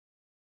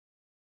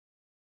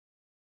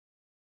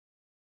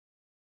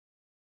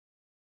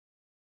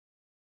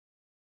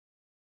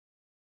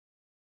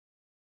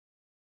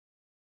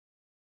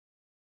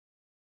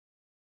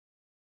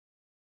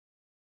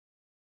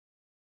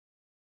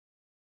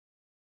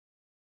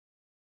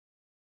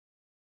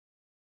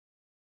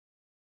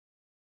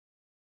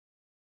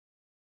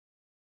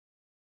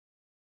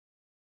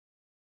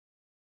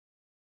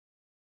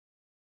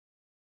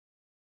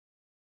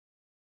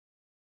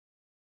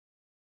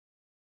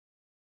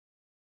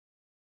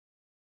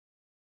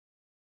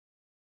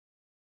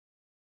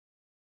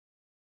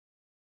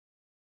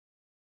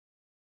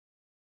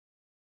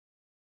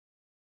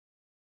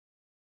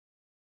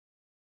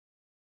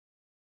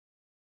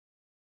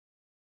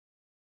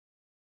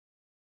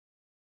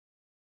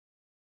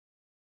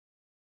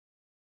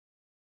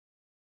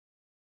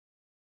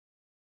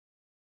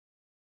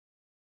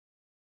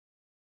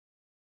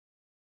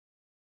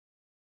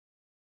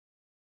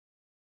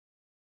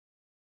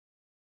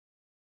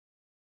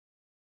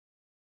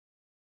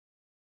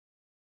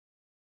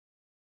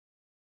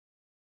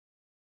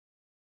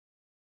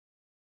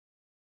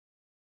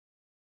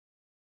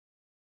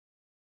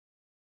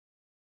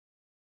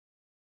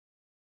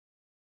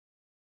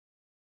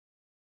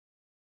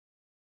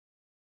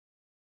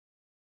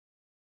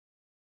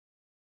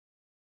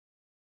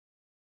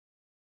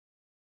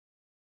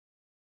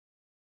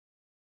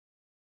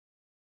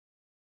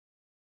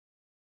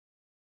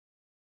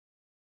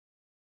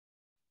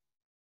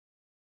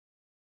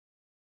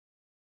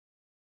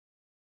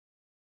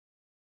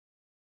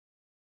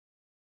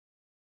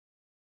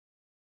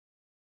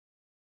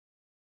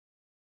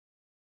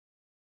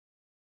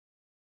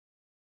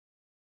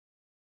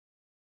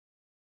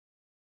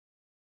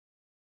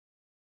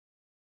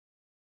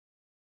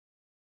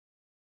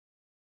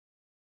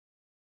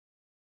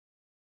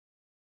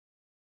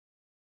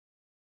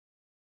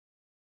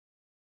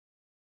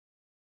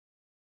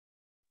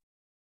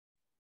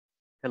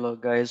Hello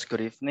guys,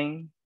 good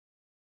evening.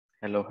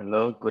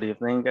 Hello, good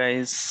evening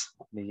guys.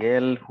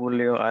 Miguel,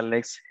 Julio,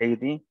 Alex,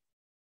 Heidi.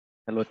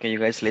 Hello, can you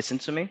guys listen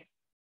to me?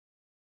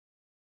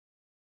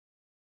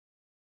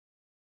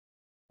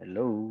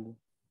 Hello.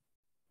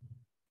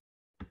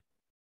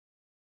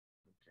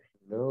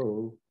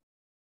 Hello.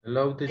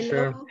 Hello,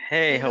 teacher. Hello.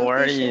 Hey, how Hello,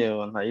 are teacher.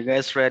 you? Are you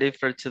guys ready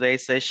for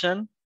today's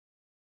session?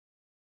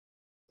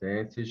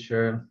 Thanks,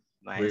 teacher.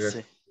 Nice.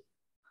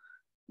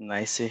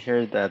 Nice to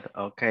hear that.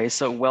 Okay,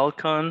 so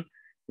welcome.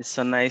 It's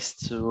so nice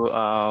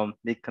to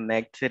be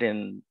connected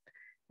and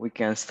we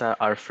can start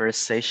our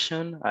first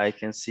session. I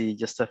can see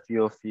just a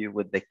few of you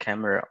with the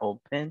camera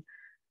open.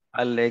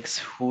 Alex,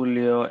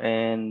 Julio,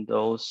 and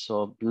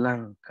also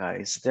Blanca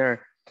is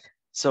there.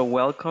 So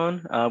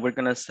welcome. We're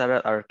gonna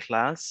start our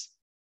class.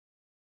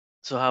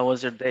 So how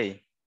was your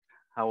day?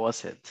 How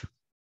was it?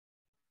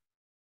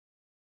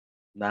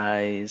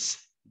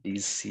 Nice,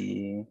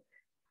 busy,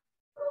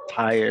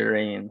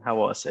 tiring. How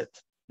was it?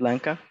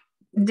 Blanca?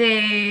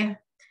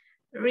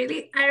 I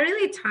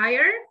really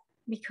tired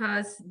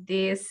because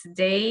this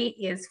day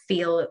is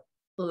feel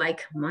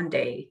like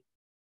Monday.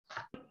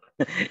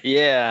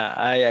 Yeah,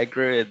 I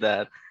agree with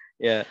that.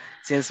 Yeah,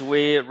 since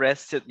we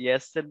rested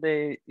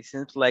yesterday, it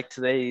seems like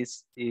today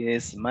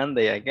is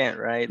Monday again,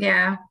 right?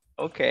 Yeah.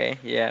 Okay,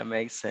 yeah,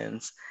 makes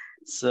sense.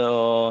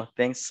 So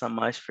thanks so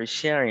much for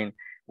sharing.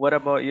 What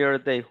about your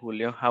day,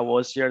 Julio? How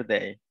was your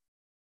day?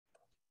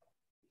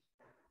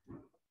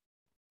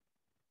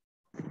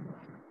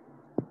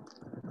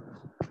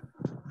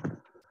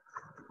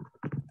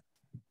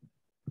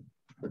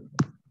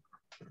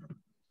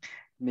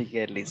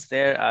 Miguel is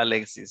there,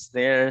 Alex is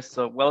there.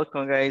 So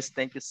welcome guys.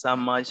 Thank you so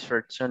much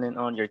for turning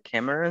on your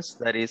cameras.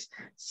 That is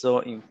so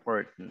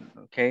important,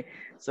 okay?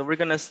 So we're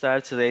gonna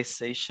start today's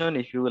session.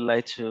 If you would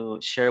like to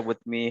share with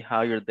me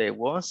how your day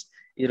was,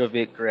 it'll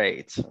be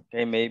great,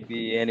 okay?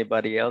 Maybe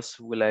anybody else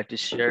who would like to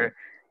share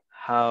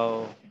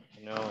how,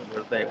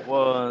 your day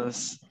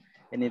was,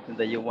 anything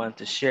that you want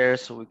to share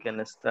so we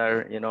can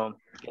start,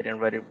 getting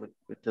ready with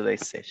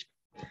today's session.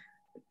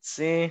 Let's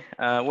see,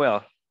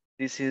 well,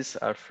 this is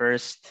our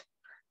first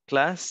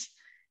class.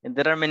 And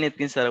there are many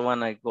things that I want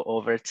to go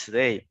over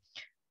today.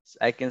 So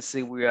I can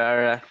see we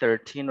are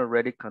 13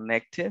 already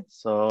connected.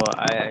 So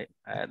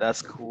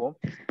that's cool.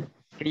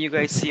 Can you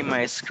guys see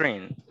my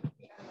screen?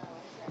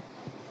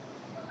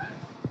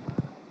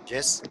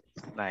 Yes.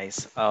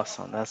 Nice,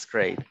 awesome, that's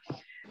great.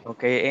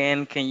 Okay,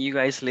 and can you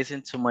guys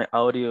listen to my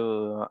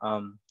audio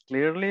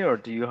clearly, or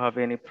do you have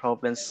any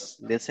problems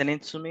listening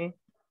to me?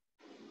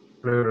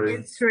 Clearly.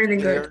 It's really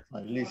good. I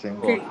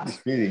listen. Cool. It's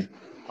speedy.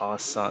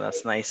 Awesome,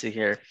 that's nice to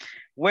hear.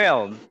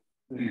 Well,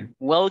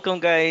 welcome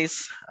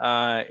guys.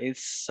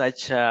 It's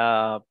such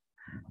a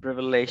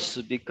privilege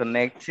to be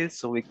connected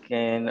so we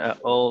can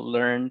all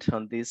learn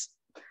on this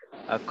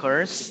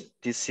course.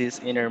 This is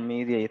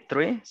intermediate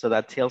 3, so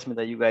that tells me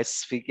that you guys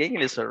speak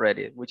English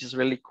already, which is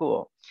really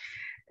cool.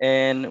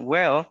 And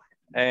well,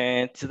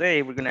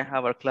 today we're gonna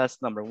have our class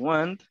number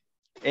 1,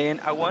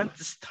 and I want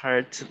to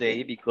start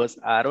today because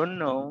I don't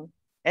know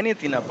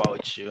anything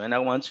about you, and I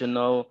want to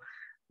know,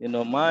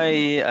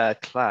 my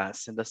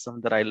class, and that's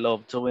something that I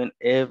love doing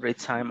every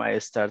time I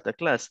start a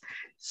class.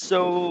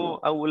 So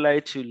I would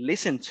like to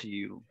listen to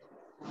you.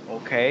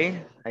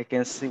 Okay, I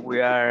can see we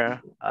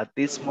are, at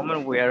this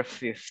moment, we are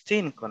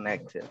 15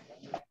 connected.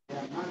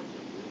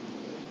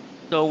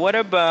 So what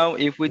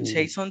about if we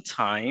take some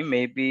time,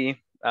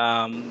 maybe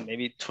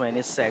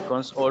 20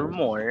 seconds or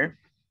more,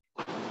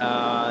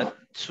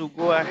 to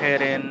go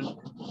ahead and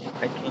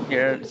I can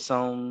hear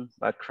some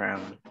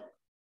background.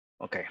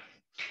 Okay,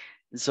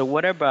 so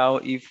what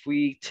about if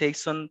we take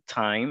some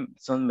time,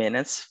 some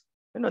minutes,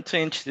 to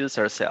introduce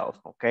ourselves,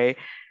 okay?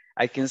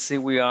 I can see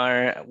we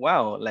are,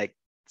 wow, like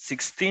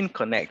 16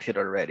 connected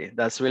already.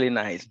 That's really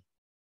nice.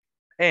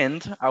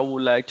 And I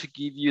would like to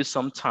give you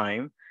some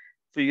time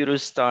for you to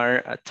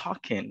start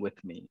talking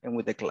with me and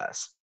with the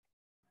class.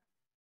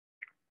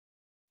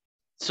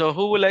 So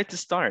who would like to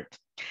start?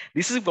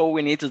 This is what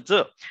we need to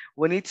do.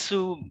 We need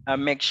to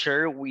make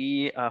sure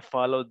we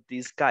follow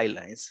these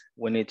guidelines.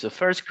 We need to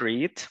first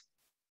greet,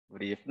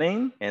 good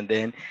evening, and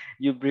then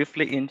you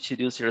briefly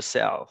introduce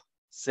yourself.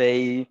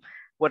 Say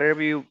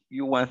whatever you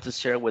want to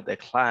share with the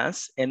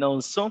class. And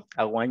also,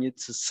 I want you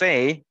to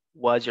say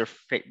what your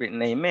favorite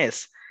name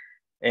is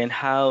and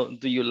how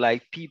do you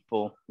like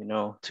people,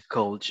 to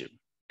call you.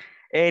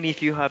 And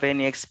if you have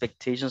any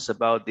expectations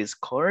about this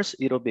course,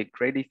 it'll be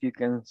great if you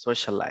can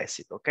socialize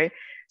it, okay?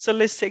 So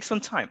let's take some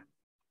time.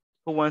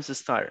 Who wants to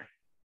start?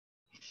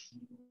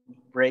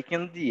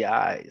 Breaking the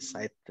ice,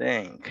 I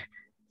think.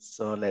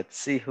 So let's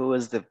see who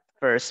is the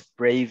first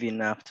brave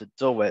enough to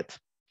do it.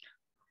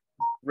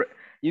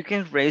 You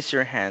can raise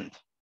your hand.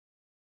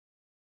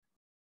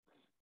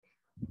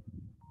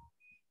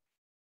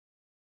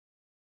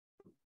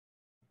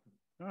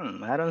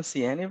 I don't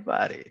see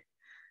anybody.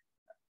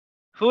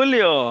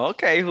 Julio,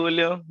 okay,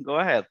 Julio, go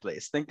ahead,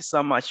 please. Thank you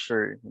so much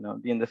for,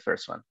 being the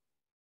first one.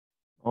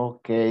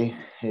 Okay.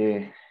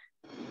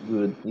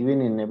 Good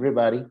evening,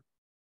 everybody.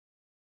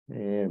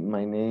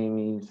 My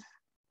name is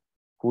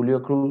Julio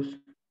Cruz.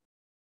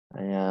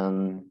 I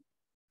am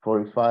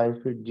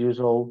 45 years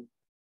old.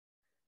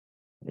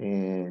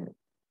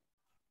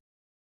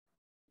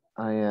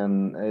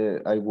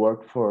 I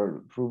work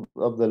for Fruit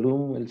of the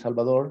Loom, El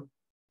Salvador,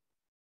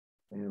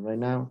 right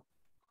now.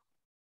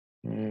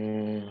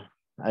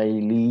 I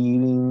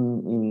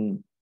live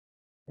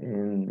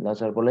en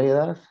Las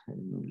Arboledas,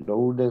 en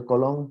Lourdes de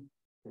Colón,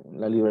 en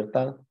La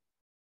Libertad.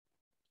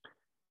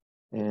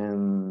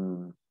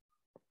 And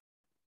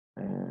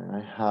I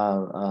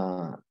have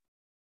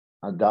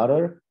a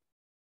daughter.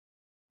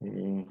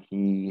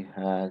 He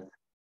has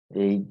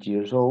 8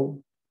 years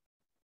old.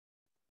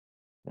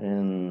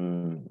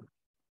 And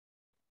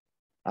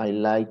I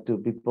like to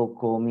people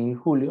call me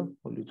Julio.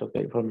 Julio, it's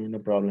okay for me, no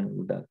problem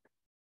with that.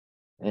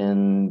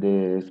 And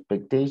the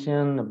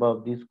expectation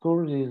about this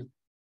course is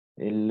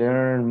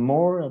learn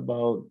more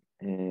about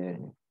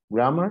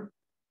grammar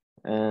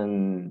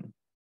and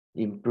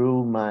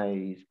improve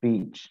my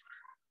speech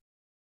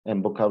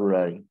and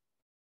vocabulary.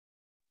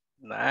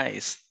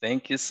 Nice.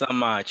 Thank you so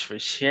much for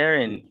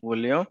sharing,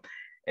 Julio.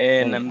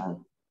 And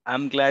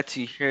I'm glad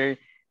to hear,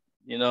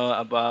 you know,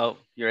 about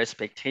your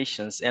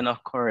expectations. And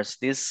of course,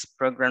 this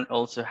program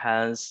also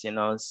has, you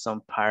know,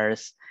 some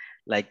parts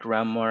like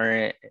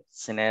grammar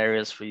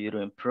scenarios for you to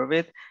improve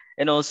it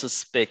and also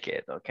speak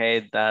it.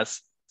 Okay,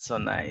 that's so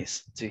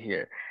nice to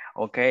hear.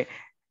 Okay,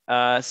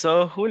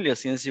 so Julio,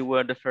 since you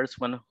were the first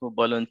one who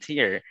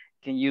volunteered,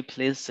 can you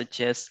please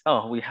suggest?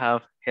 Oh, we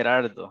have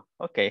Gerardo.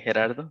 Okay,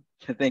 Gerardo,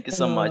 thank you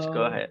so much.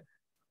 Go ahead.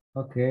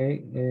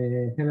 Okay,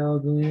 hello,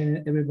 good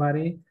evening,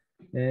 everybody.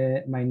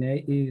 My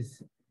name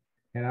is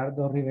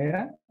Gerardo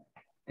Rivera,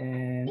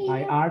 and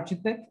I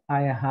architect.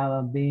 I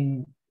have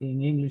been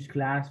in English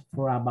class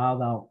for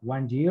about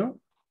 1 year,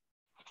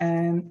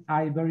 and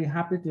I'm very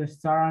happy to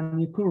start a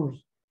new course.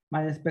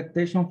 My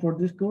expectation for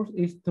this course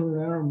is to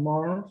learn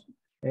more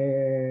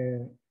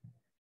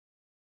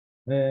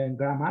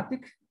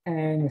grammatics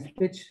and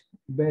speech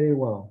very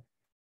well.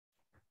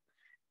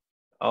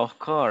 Of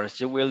course,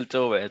 you will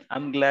do it.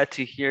 I'm glad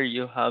to hear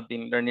you have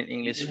been learning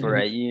English for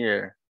a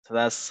year. So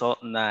that's so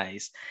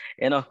nice.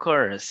 And of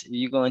course,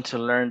 you're going to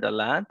learn a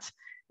lot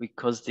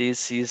because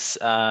this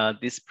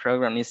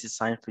program is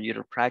designed for you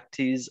to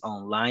practice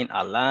online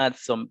a lot.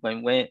 So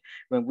when we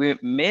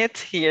meet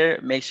here,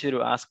 make sure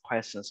to ask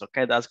questions,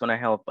 okay? That's gonna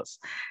help us.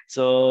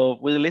 So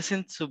we'll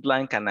listen to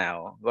Blanca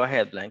now. Go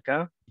ahead,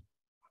 Blanca.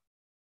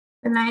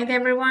 Good night,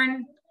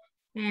 everyone.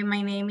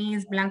 My name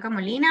is Blanca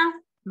Molina,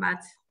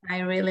 but I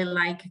really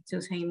like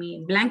to say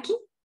me Blanqui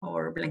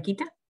or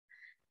Blanquita.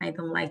 I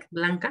don't like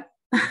Blanca.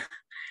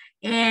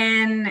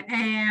 And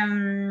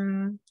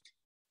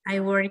I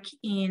work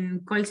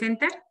in call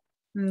center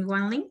in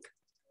One Link.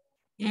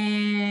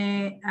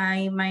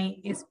 My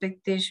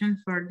expectation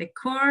for the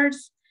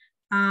course,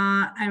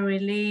 I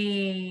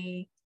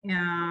really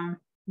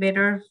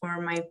better for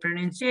my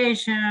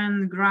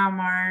pronunciation,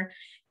 grammar,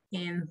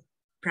 and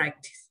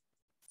practice.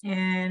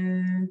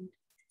 And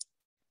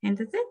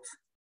that's it.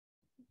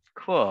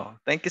 Cool.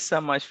 Thank you so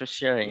much for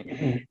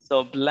sharing.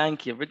 So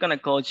Blanky, we're gonna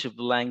call you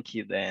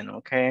Blanky then,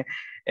 okay?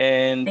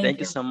 And thank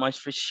you so much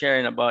for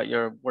sharing about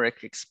your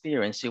work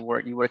experience. You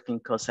work in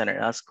call center.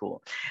 That's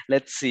cool.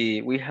 Let's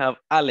see. We have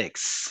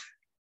Alex.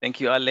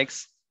 Thank you,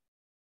 Alex.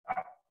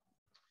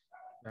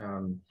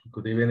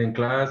 Good evening,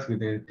 class.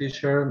 Good evening,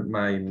 teacher.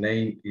 My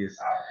name is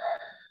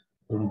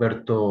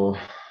Humberto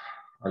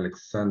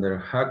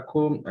Alexander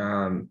Jaco.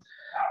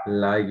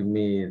 Like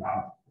me,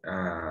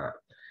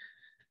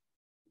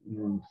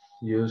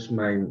 use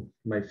my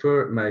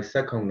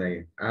second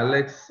name,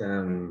 Alex.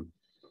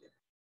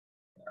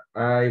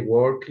 I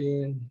work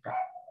in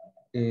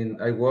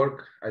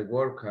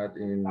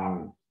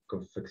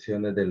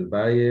Confecciones del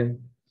Valle.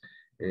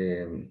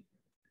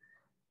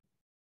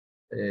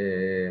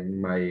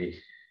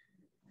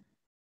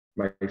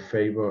 My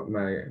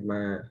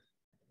favorite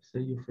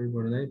say your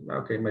favorite name.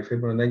 Okay, my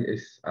favorite name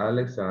is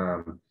Alex.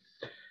 I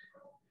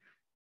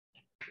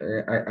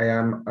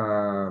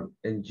am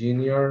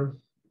engineer,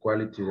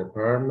 quality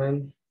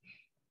department.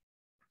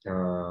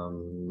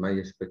 My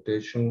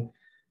expectation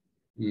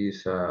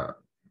is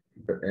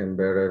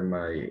better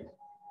my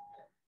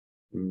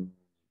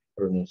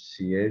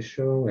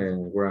pronunciation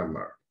and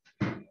grammar.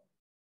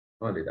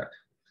 Only that.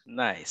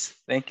 Nice.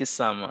 Thank you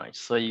so much.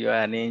 So you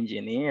are an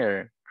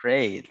engineer.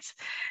 Great.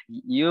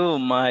 You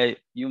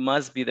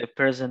must be the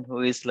person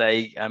who is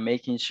like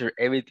making sure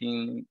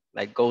everything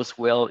like goes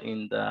well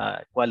in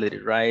the quality,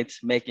 right?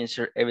 Making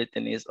sure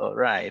everything is all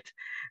right.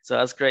 So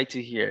that's great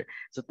to hear.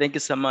 So thank you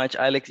so much,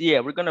 Alex.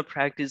 Yeah, we're gonna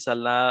practice a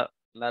lot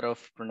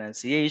of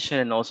pronunciation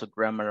and also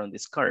grammar on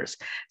this course.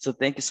 So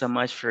thank you so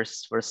much for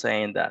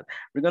saying that.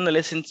 We're gonna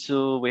listen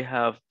to, we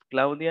have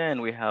Claudia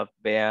and we have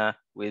Bea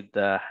with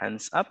the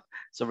hands up.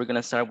 So we're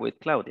gonna start with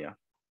Claudia.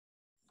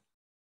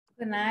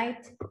 Good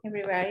night,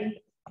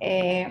 everybody.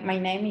 My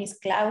name is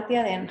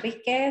Claudia de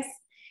Enriquez.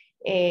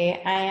 I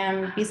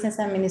am business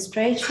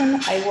administration.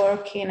 I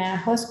work in a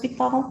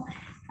hospital.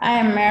 I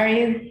am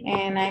married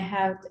and I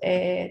have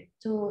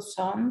 2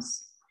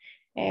 sons.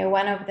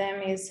 One of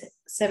them is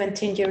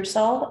 17 years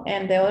old,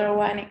 and the other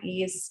one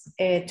is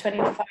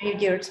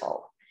 25 years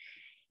old.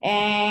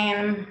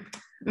 And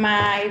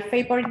my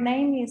favorite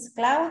name is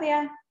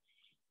Claudia,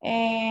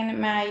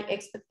 and my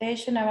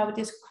expectation about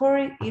this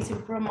course is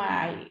improve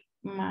my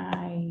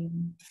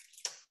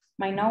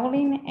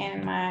knowledge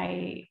and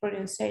my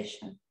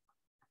pronunciation.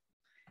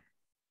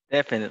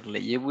 Definitely,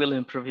 you will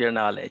improve your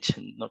knowledge.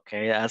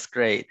 Okay, that's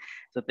great.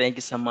 So thank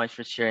you so much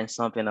for sharing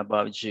something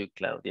about you,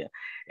 Claudia.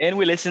 And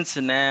we listen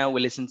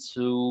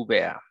to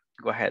Bea.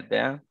 Go ahead,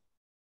 Bea.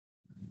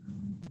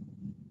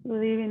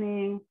 Good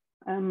evening.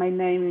 My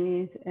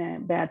name is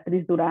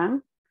Beatriz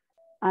Duran.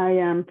 I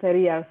am 30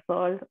 years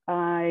old.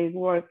 I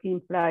work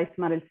in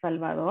Mar El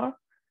Salvador.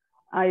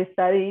 I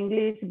study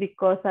English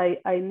because I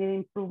need to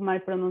improve my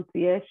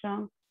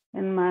pronunciation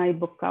and my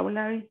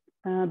vocabulary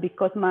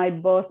because my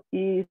boss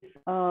is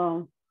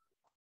North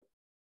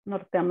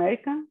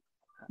American.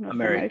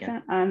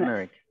 American.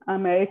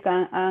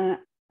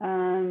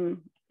 And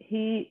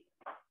he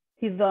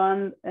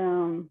don't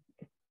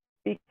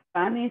speak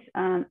Spanish,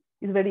 and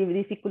it's very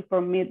difficult for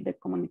me the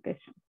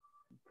communication.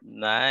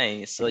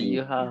 Nice. So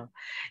you have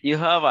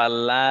a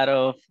lot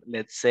of,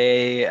 let's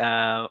say,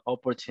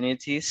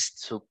 opportunities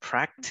to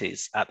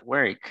practice at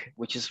work,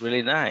 which is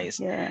really nice.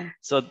 Yeah.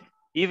 So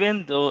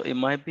even though it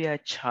might be a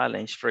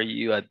challenge for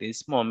you at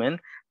this moment,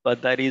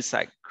 but that is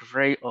a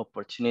great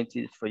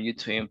opportunity for you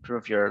to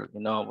improve your,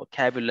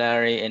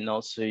 vocabulary and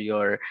also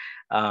your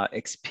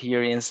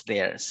experience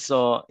there.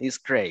 So it's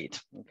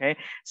great. Okay.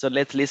 So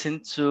let's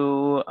listen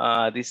to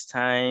this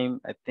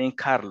time, I think,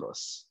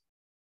 Carlos.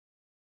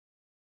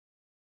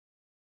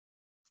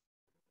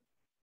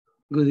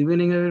 Good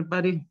evening,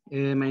 everybody.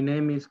 My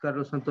name is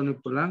Carlos Antonio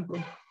Polanco.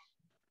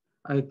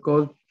 I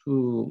call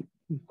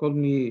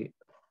me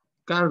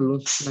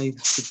Carlos. My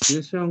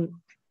expectation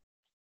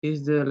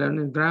is the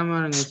learning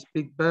grammar and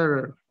speak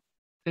better.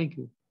 Thank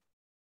you.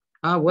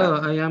 Well,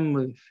 I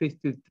am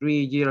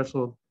 53 years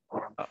old.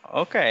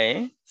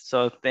 Okay,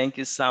 so thank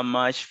you so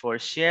much for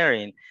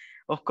sharing.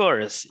 Of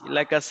course,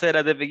 like I said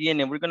at the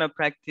beginning, we're gonna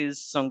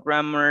practice some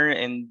grammar,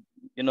 and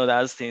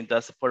that's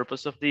the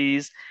purpose of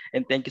this.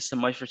 And thank you so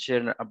much for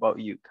sharing about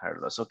you,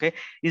 Carlos. Okay,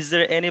 is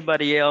there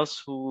anybody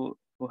else who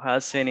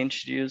hasn't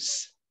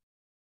introduced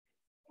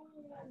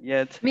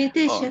yet? Me,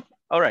 teacher.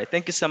 All right,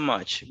 thank you so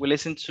much. We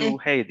listen to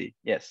Heidi.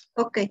 Yes.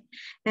 Okay.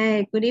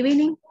 Good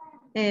evening.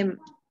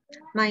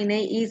 My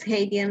name is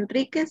Heidi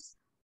Enriquez.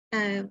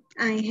 I'm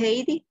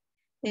Heidi.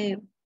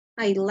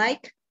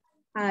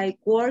 I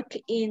work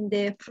in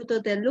the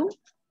Fruto del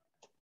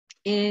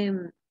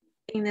Loom.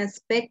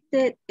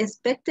 Expected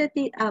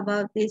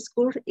about this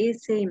course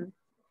is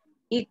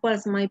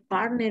equals my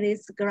partner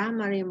is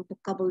grammar and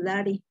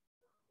vocabulary.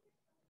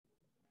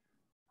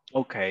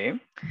 Okay,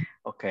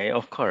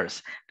 of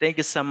course. Thank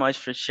you so much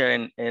for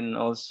sharing and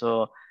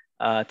also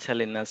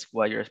telling us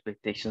what your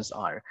expectations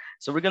are.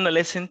 So we're gonna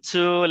listen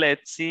to,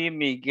 let's see,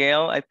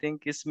 Miguel, I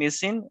think is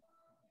missing.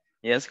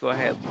 Yes, go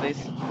ahead,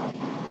 please.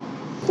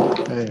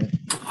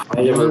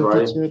 Hi,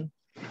 everybody.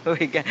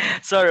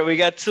 We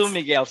got two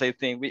Miguels, I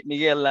think.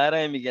 Miguel Lara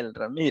and Miguel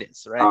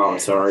Ramirez, right? Oh,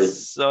 sorry.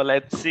 So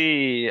let's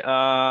see,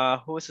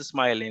 who's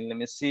smiling? Let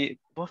me see,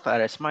 both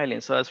are smiling,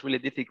 so that's really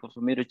difficult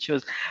for me to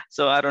choose.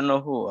 So I don't know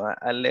who,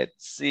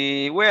 let's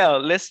see. Well,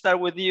 let's start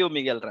with you,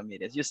 Miguel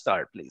Ramirez. You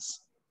start,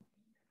 please.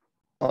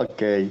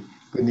 Okay,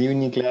 good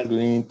evening, class, good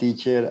evening,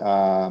 teacher,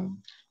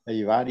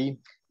 everybody.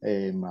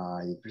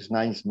 My first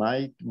name is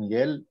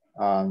Miguel,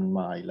 and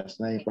my last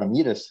name is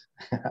Ramirez.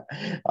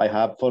 I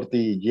have 40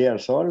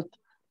 years old.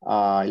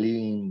 I live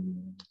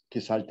in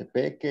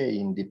Quezaltepeque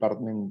in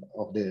Department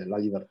of the La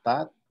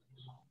Libertad.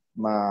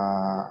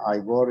 I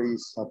work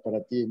as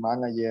operative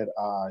manager,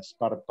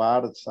 spare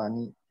parts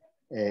and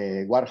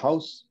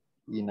warehouse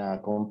in a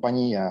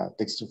company,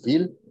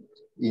 Textile,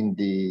 in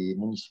the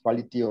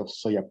municipality of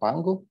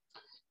Soyapango.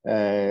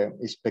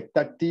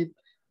 Expectative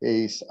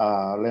is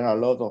learn a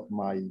lot of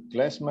my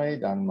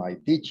classmates and my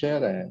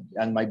teacher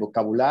and my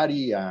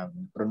vocabulary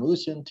and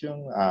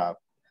pronunciation, a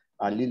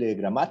little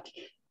grammatic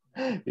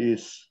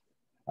is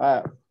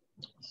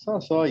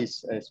so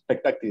is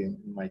expected in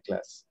my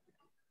class.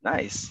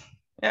 Nice.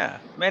 Yeah,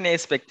 many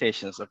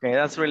expectations. Okay,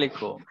 that's really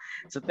cool.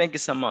 So thank you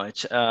so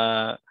much,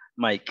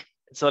 Mike.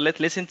 So let's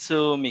listen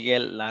to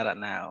Miguel Lara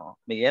now.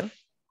 Miguel.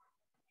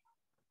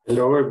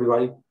 Hello,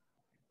 everybody.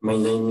 My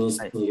name is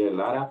Miguel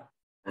Lara.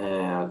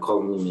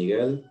 Call me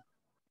Miguel.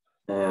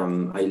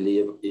 I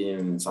live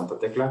in Santa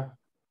Tecla.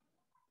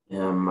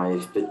 My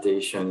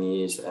expectation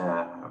is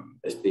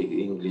speak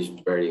English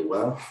very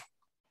well.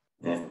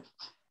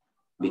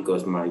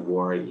 Because my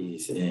work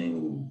is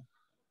in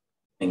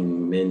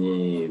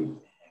many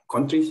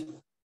countries.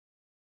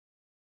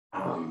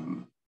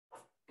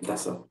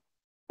 That's all.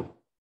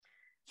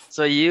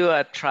 So you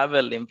are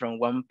traveling from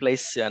one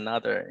place to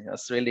another.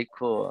 That's really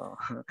cool.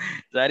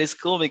 That is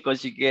cool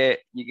because you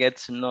get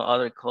to know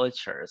other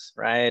cultures,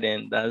 right?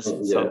 And that's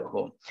so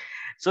cool.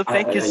 So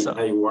thank you.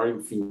 I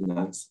work in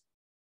finance.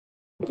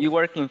 You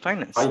work in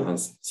finance?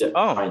 Finance. Yeah,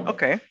 oh, finance.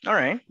 Okay. All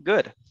right.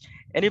 Good.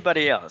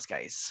 Anybody else,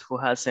 guys, who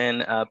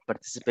hasn't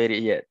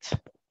participated yet?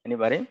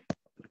 Anybody?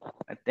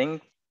 I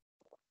think.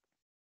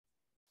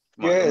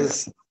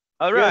 Yes.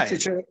 All Yes, right.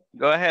 teacher.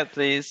 Go ahead,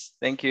 please.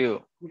 Thank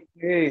you.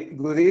 Hey,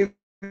 good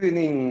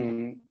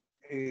evening.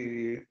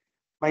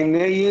 My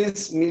name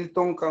is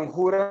Milton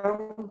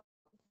Canjura.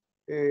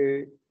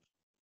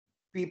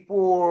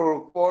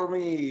 People call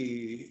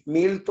me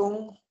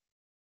Milton.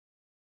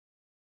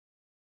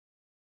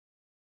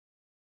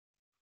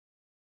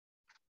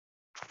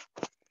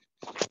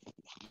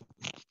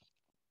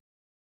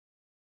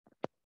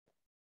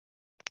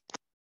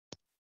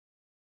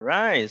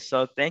 Right.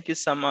 So thank you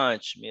so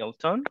much,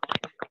 Milton.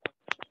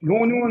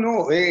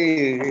 No.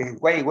 Hey,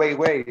 wait.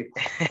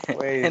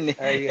 any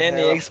I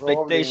any have a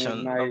problem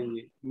expectation?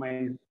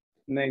 with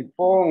my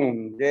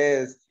phone.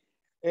 Yes.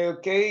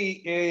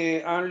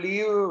 Okay. I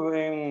live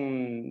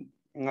in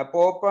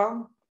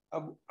Apopa.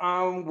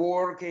 I'm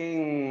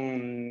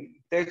working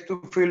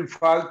textile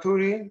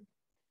factory.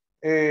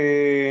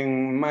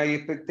 My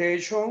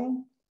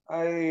expectation,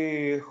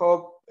 I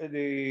hope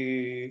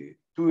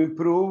to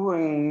improve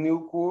in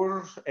new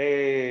course,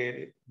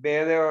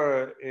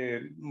 better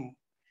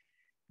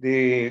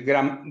the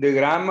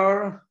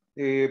grammar,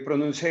 the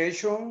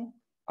pronunciation,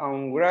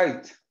 and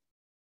write.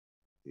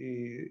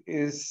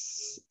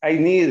 I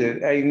need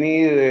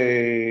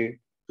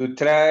to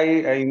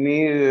try. I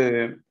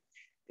need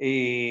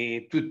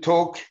to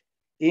talk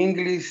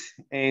English,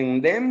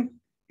 and them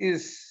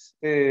is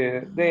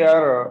they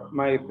are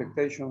my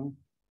expectation.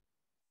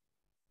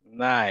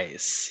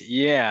 Nice.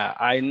 Yeah,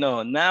 I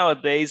know.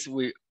 Nowadays,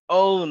 we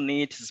all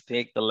need to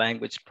speak the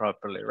language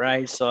properly,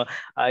 right? So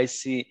I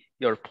see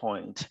your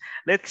point.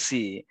 Let's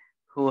see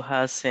who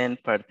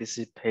hasn't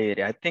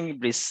participated. I think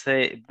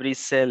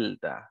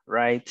Briselda,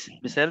 right?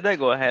 Briselda,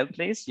 go ahead,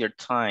 please. Your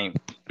time,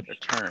 your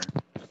turn.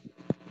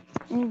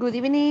 Good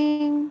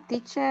evening,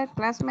 teacher,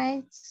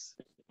 classmates.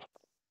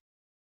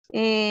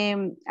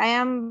 I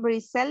am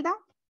Briselda.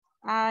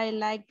 I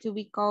like to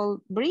be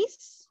called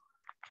Breeze.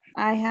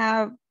 I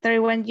have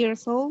 31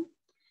 years old.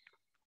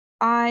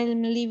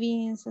 I'm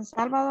living in San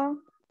Salvador.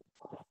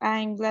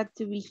 I'm glad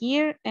to be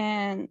here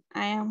and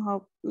I am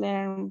hope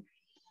learn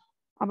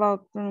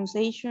about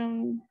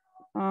pronunciation,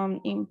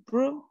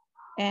 improve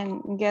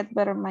and get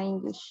better my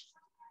English.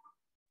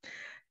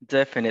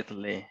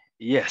 Definitely,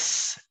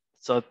 yes.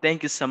 So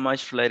thank you so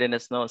much for letting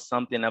us know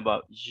something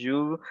about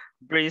you,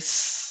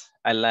 Brice.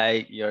 I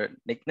like your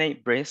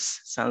nickname,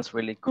 Brice. Sounds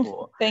really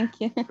cool.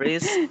 Thank you.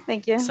 Brice,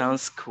 thank you.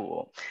 Sounds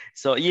cool.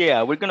 So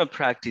yeah, we're gonna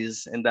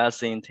practice and that's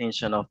the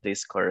intention of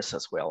this course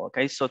as well,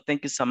 okay? So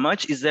thank you so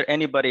much. Is there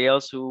anybody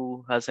else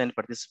who hasn't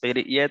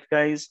participated yet,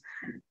 guys?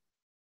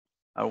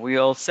 Are we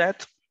all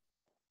set?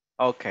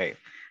 Okay,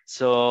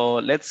 so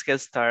let's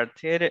get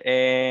started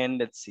and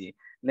let's see.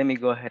 Let me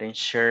go ahead and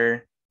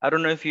share. I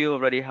don't know if you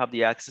already have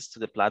the access to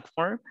the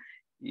platform.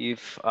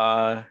 If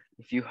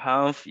you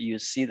have, you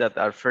see that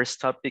our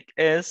first topic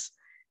is,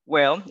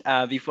 well,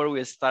 before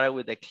we start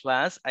with the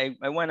class, I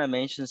wanna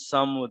mention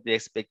some of the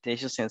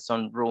expectations and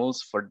some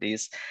rules for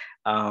these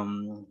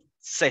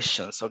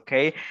sessions,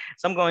 okay?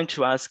 So I'm going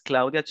to ask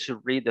Claudia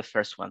to read the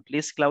first one.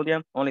 Please,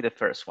 Claudia, only the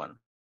first one.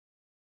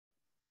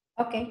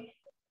 Okay.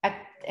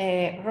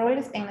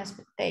 Roles and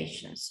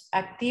expectations,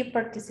 active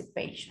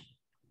participation.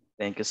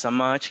 Thank you so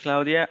much,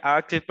 Claudia.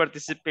 Active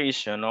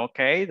participation,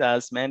 okay,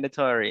 that's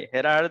mandatory.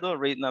 Gerardo,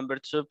 read number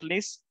 2,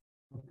 please.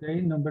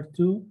 Okay, number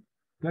 2,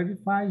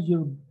 clarify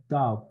your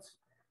doubts.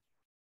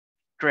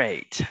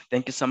 Great,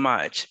 thank you so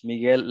much.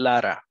 Miguel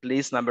Lara,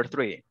 please, number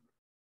 3.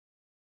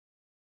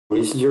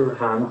 Raise your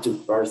hand to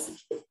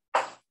participate.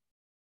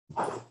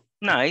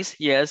 Nice,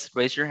 yes,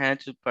 raise your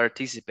hand to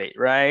participate,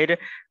 right?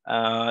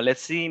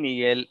 Let's see,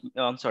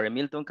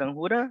 Milton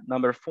Canjura,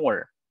 number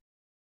 4.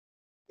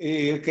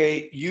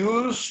 Okay,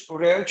 use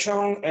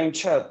reaction and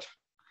chat.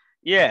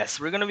 Yes,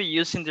 we're gonna be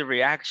using the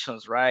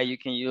reactions, right? You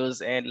can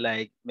use and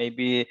like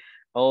maybe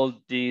all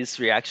these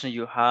reactions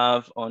you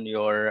have on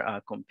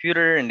your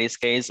computer, in this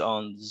case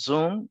on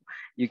Zoom,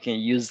 you can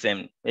use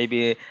them.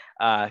 Maybe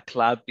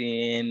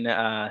clapping,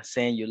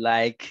 saying you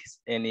like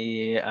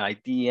any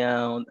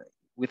idea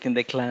within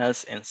the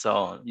class and so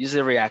on. Use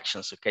the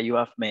reactions, okay? You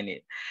have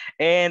many.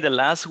 And the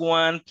last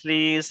one,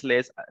 please,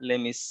 let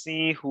me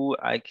see who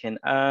I can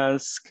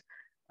ask.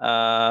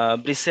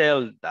 Brice,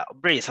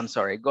 I'm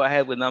sorry. Go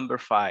ahead with number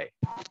 5.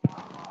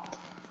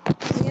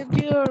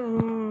 Use your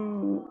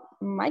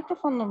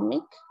microphone or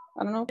mic.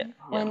 I don't know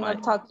when you're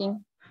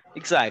talking.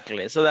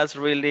 Exactly. So that's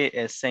really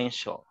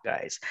essential,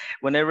 guys.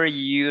 Whenever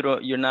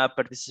you're not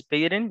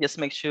participating, just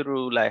make sure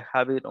to like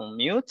have it on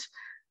mute,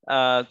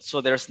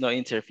 so there's no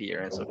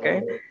interference.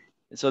 Okay.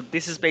 So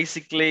this is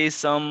basically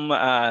some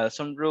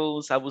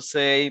rules I would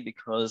say,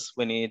 because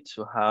we need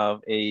to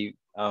have a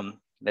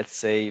let's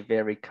say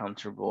very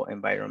comfortable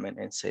environment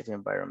and safe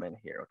environment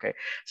here. Okay,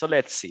 so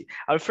let's see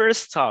our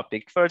first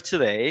topic for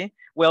today.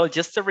 Well,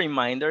 just a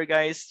reminder,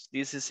 guys,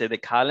 this is the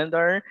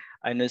calendar.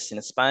 I know it's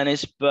in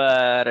Spanish,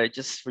 but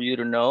just for you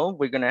to know,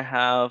 we're gonna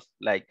have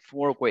like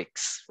 4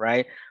 weeks,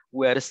 right?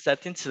 We're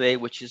starting today,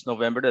 which is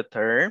November the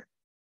 3rd.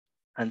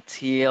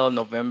 Until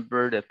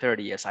November the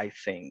 30th, I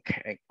think.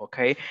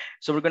 Okay,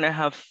 so we're gonna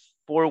have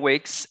 4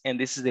 weeks, and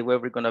this is the way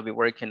we're gonna be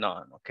working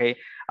on, okay?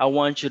 I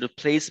want you to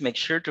please make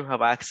sure to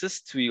have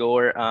access to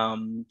your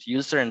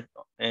user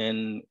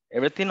and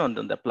everything on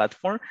the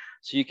platform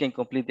so you can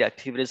complete the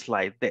activities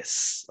like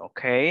this,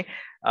 okay?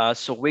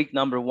 So week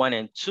number 1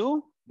 and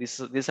 2,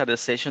 these are the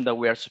sessions that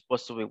we are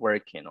supposed to be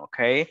working,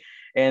 okay?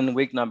 And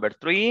week number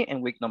 3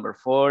 and week number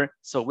 4.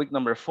 So week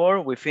number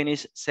 4, we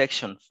finish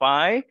section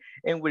 5,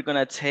 and we're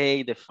gonna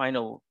take the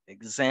final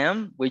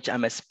exam, which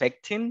I'm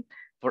expecting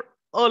for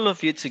all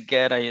of you to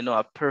get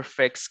a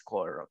perfect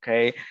score,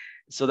 okay?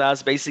 So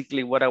that's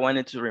basically what I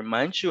wanted to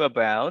remind you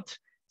about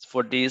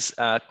for this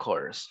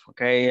course,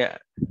 okay?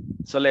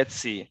 So let's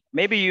see,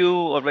 maybe you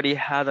already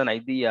had an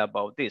idea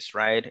about this,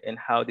 right? And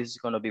how this is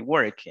gonna be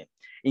working.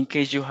 In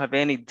case you have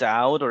any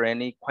doubt or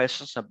any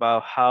questions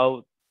about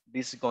how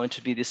this is going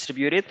to be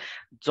distributed,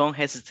 don't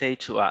hesitate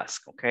to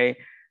ask, okay?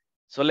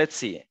 So let's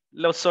see.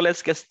 So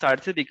let's get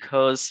started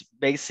because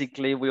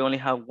basically we only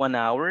have 1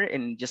 hour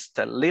and just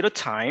a little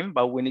time,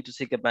 but we need to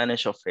take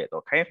advantage of it,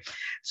 okay?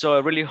 So I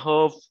really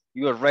hope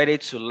you are ready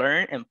to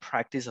learn and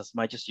practice as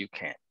much as you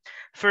can.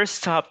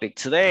 First topic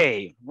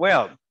today,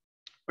 well,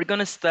 we're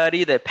gonna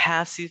study the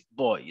passive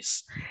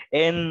voice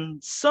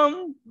and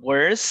some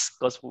words,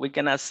 because we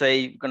cannot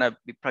say we're gonna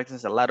be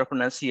practicing a lot of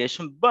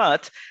pronunciation,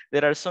 but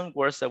there are some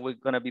words that we're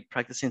gonna be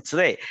practicing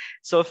today.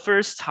 So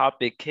first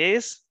topic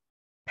is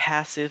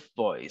passive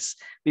voice.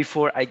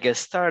 Before I get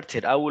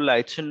started, I would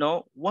like to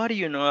know, what do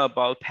you know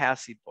about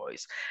passive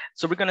voice?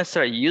 So we're gonna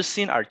start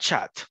using our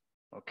chat,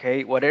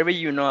 okay? Whatever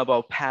you know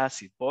about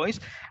passive voice,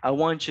 I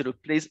want you to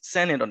please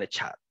send it on the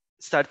chat.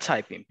 Start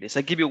typing, please.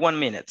 I'll give you 1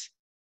 minute.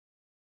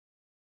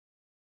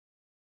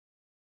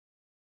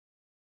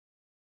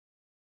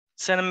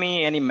 Send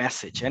me any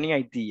message, any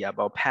idea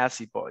about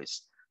passive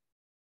voice.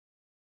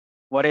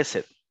 What is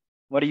it?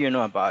 What do you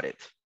know about it?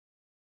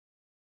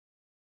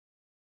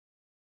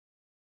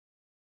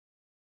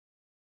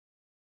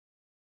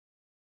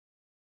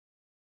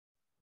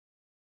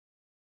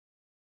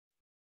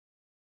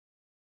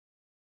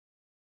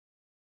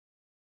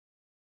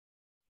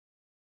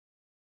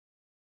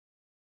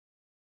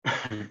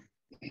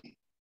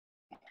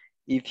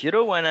 If you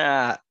don't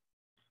wanna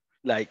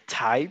like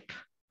type,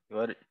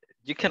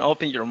 you can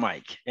open your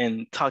mic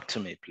and talk to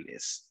me,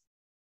 please.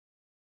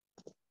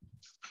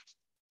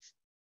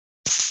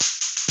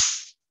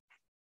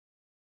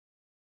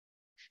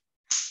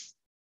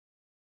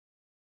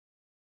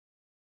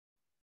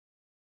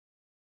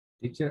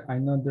 Teacher, I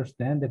don't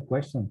understand the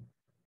question.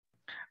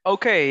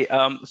 Okay,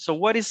 so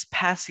what is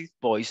passive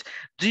voice?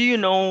 Do you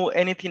know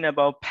anything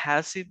about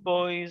passive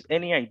voice?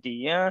 Any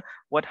idea?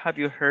 What have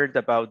you heard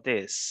about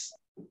this?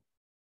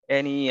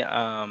 Any,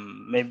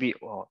 maybe,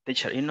 oh,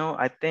 teacher,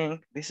 I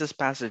think this is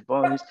passive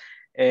voice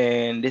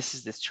and this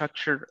is the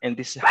structure and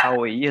this is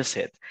how we use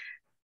it.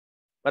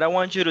 But I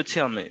want you to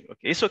tell me,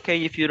 okay? It's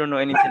okay if you don't know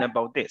anything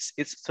about this.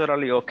 It's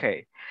totally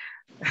okay.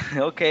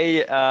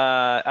 Okay,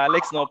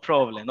 Alex, no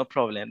problem, no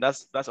problem.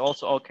 That's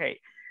also okay.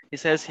 He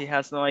says he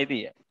has no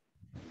idea.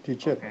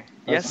 Teacher, Okay.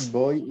 passive Yes.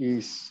 voice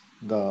is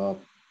the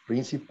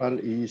principal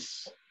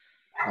is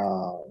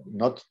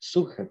not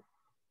subject.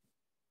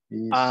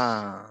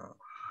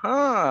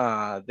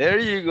 There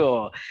you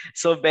go.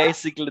 So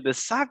basically the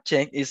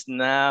subject is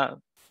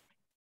now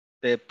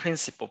the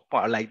principal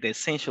part, like the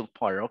essential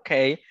part,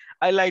 okay?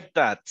 I like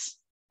that.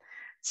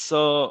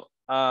 So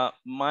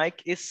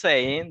Mike is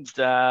saying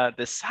that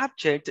the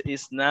subject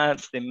is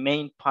not the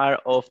main part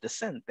of the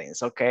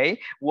sentence, okay?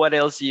 What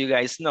else do you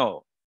guys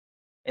know?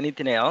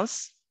 Anything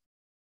else?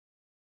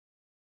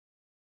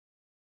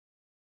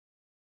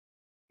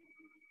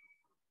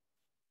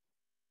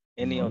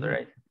 Any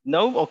other?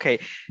 No? Okay.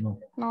 No.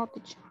 No,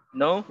 teacher.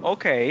 No?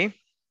 Okay.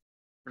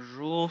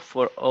 Rule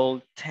for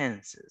all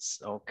tenses,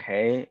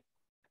 okay?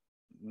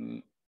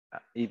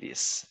 It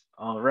is.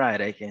 All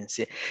right, I can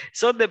see.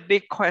 So the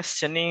big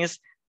question is,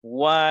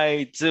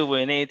 why do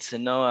we need to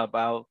know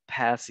about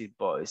passive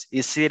voice?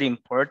 Is it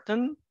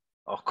important?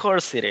 Of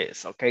course it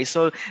is, okay?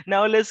 So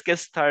now let's get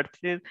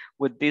started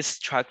with this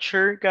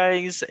structure,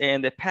 guys.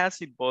 And the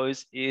passive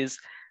voice is,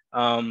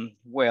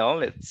 well,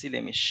 let's see,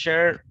 let me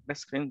share the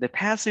screen. The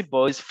passive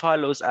voice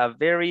follows a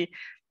very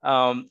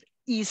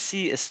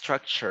easy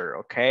structure,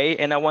 okay?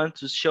 And I want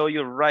to show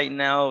you right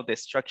now the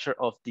structure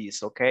of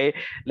this, okay?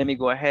 Let me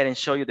go ahead and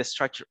show you the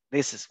structure.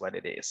 This is what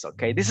it is,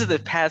 okay? This is the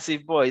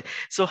passive voice.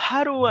 So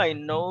how do I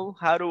know,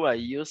 how do I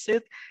use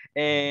it?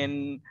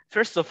 And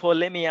first of all,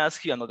 let me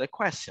ask you another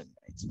question.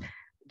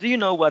 Do you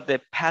know what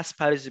the past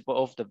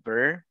participle of the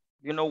verb?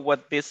 Do you know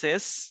what this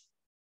is?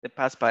 The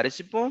past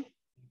participle?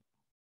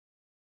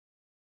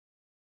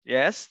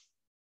 Yes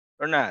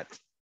or not?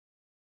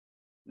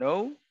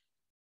 No?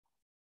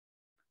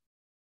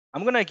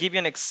 I'm gonna give you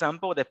an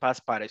example of the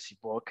past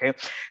participle, okay?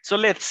 So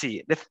let's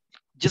see,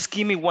 just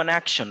give me one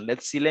action.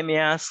 Let's see, let me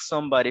ask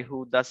somebody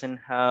who doesn't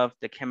have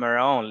the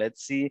camera on.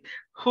 Let's see,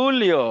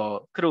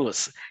 Julio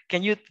Cruz,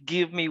 can you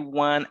give me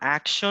one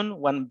action,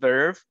 one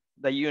verb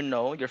that you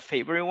know, your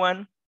favorite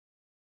one?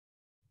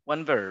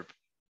 One verb,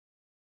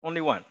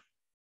 only one.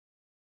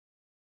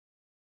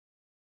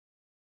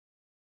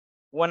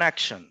 One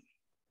action.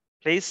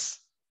 please?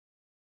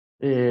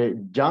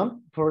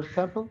 Jump, for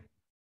example.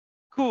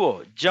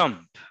 Cool,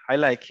 jump. I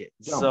like it.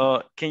 Jump.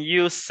 So can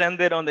you send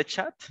it on the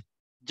chat?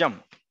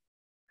 Jump.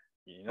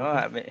 You know,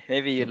 I mean,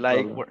 maybe you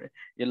like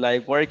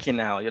working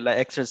out, you like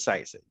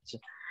exercising.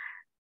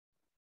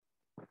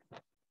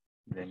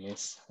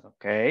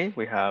 Okay,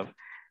 we have,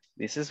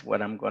 this is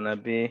what I'm gonna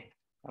be,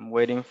 I'm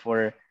waiting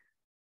for.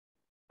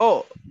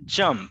 Oh,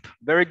 jump,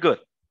 very good.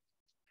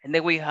 And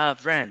then we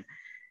have run.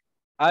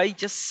 I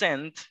just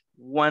sent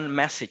one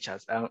message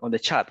on the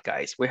chat,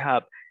 guys. We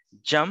have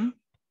jump,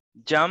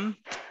 jump,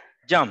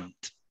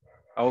 jumped.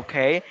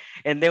 Okay,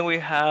 and then we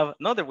have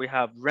another, we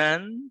have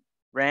run,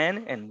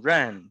 ran, and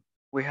run.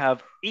 We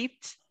have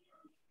eat,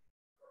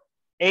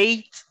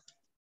 ate,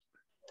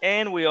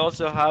 and we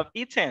also have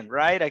eaten,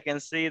 right? I can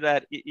see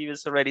that it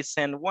was already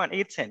sent one,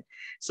 eaten.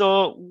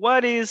 So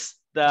what is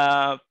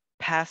the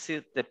past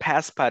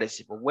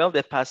participle? Well,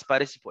 the past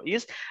participle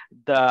is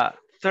the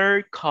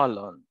third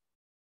column.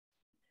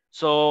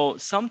 So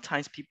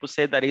sometimes people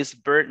say that is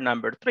verb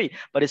number 3,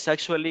 but it's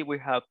actually, we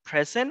have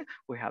present,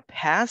 we have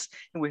past,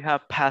 and we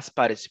have past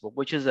participle,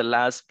 which is the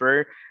last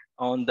verb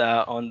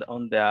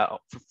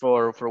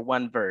for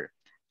one verb,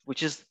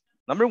 which is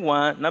number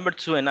 1, number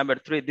 2, and number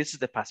 3. This is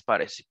the past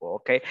participle.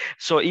 Okay.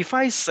 So if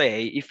I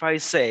say,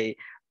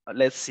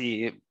 let's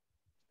see,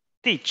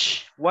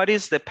 teach. What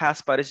is the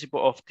past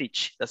participle of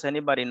teach? Does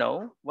anybody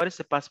know? What is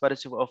the past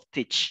participle of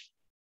teach?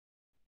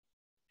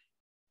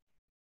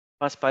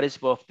 Past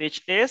participle of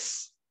teach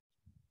is?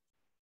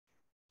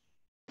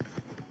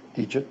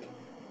 Teach it.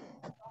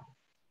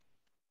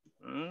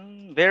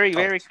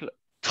 Very close.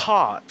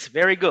 Taught.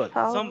 Very good.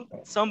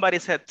 Somebody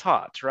said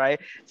taught, right?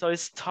 So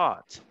it's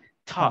taught.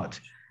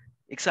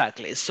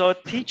 Exactly. So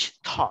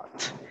teach,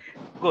 taught.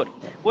 Good.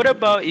 What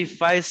about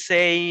if I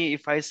say,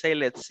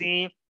 let's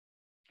see,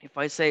 if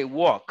I say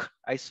walk,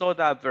 I saw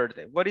that verb.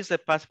 What is the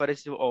past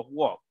participle of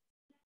walk?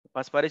 The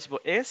past participle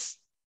is?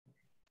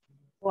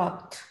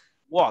 Walked.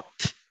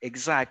 Walked,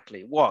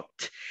 exactly,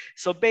 walked.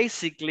 So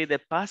basically the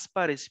past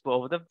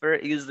participle of the verb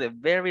is the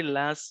very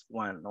last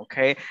one,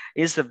 okay?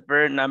 Is the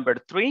verb number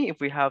 3. If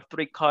we have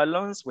 3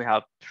 columns, we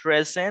have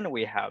present,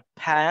 we have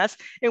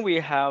past, and we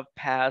have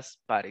past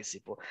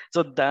participle.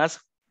 So that's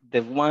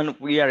the one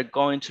we are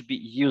going to be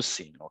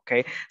using,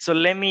 okay? So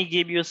let me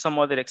give you some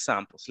other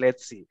examples.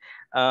 Let's see.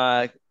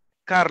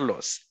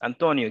 Carlos,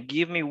 Antonio,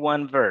 give me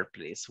one verb,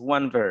 please.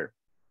 One verb,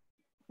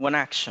 one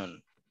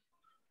action.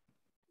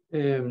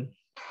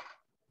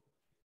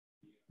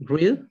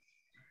 Read.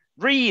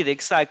 Read,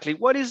 exactly.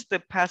 What is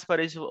the past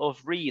participle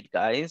of read,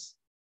 guys?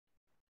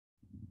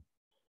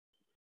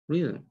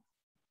 Read.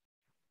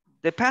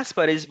 The past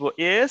participle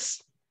is?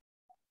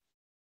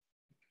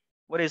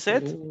 What is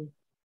it?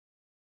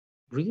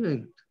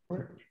 Reading.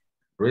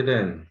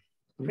 Written.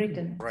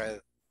 Written.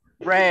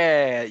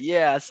 Read,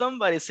 yeah,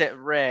 somebody said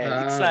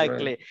read,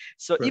 exactly. Read.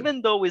 So Read.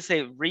 even though we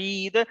say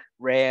read,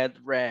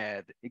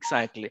 read,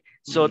 exactly.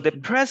 So the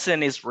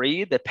present is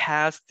read, the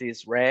past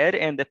is read,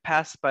 and the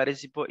past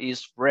participle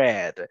is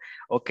read,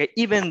 okay?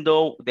 Even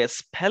though the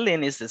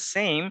spelling is the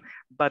same,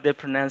 but the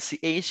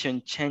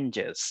pronunciation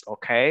changes,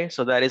 okay?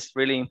 So that is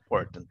really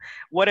important.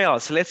 What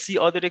else? Let's see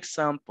other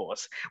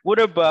examples. What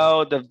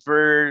about the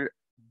verb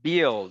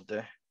build?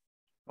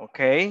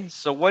 Okay,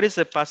 so what is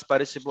the past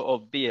participle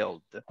of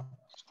build?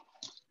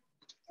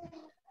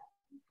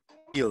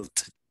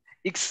 Built.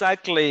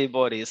 Exactly,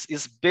 Boris,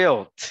 it's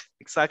built.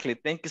 Exactly,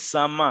 thank you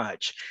so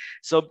much.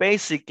 So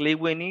basically,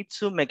 we need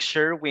to make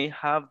sure we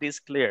have this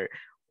clear.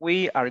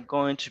 We are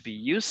going to be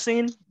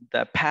using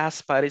the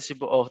past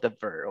participle of the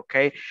verb,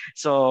 okay?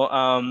 So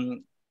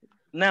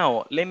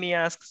now, let me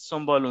ask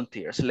some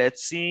volunteers.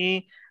 Let's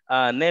see,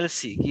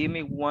 Nelsie, give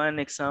me one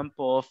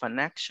example of an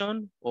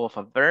action, of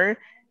a verb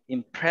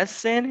in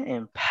present,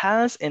 in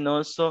past, and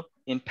also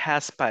in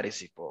past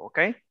participle,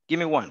 okay? Give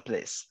me one,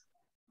 please.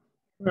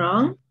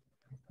 Wrong.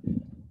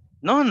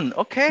 None,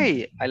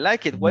 okay, I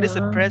like it. What is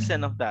the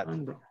present of that?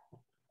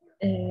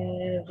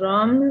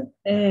 Ron,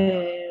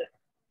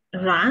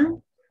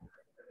 ran.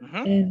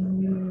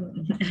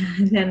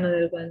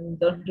 Another one,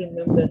 don't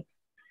remember.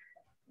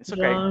 It's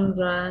okay. Ron,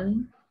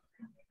 ran.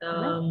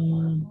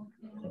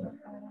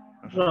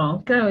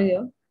 Wrong, creo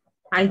yo.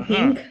 I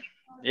think.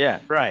 Yeah,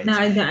 right. No,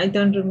 I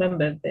don't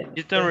remember that.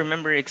 You don't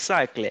remember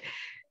exactly.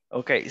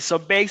 Okay, so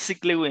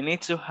basically we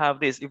need to have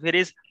this. If it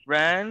is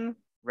ran,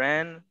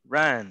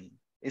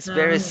 it's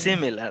very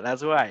similar,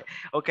 that's why.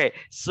 Okay,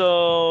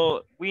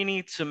 so we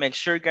need to make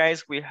sure,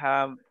 guys, we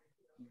have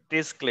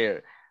this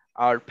clear.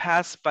 Our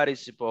past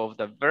participle of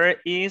the verb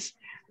is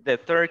the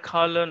third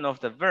column of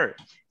the verb.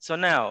 So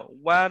now,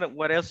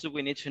 what else do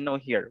we need to know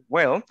here?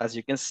 Well, as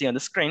you can see on the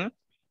screen,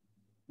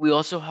 we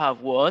also have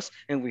was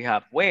and we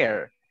have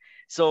where.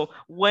 So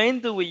when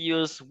do we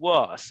use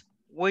was?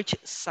 Which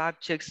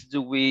subjects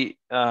do we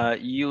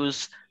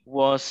use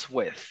was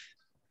with?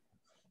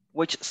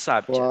 Which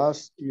subject?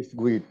 Was is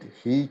with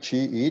he,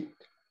 she, it.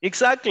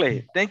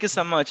 Exactly. Thank you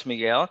so much,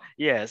 Miguel.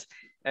 Yes,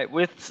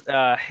 with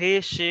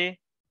he, she,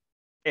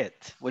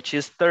 it, which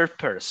is third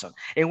person.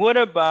 And what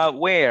about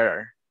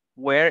where?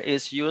 Where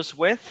is used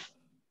with?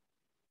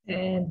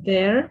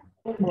 There,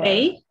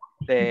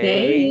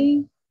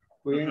 they,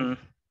 Mhm.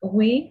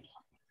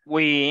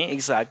 we,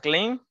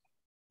 exactly.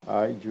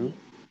 You.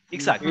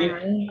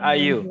 Exactly. Are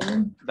you?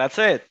 That's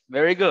it.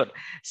 Very good.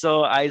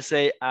 So I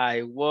say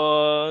I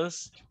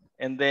was,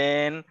 and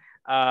then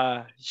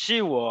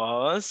she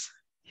was,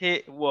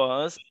 he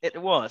was,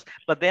 it was.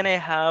 But then I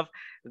have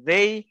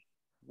they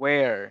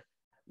were,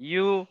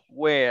 you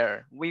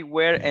were, we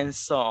were, and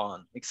so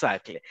on.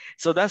 Exactly.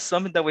 So that's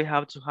something that we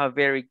have to have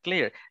very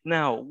clear.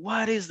 Now,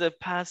 what is the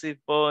passive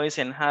voice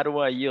and how do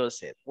I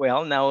use it?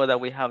 Well, now that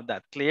we have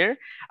that clear,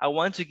 I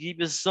want to give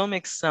you some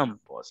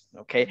examples,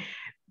 okay?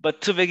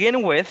 But to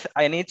begin with,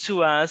 I need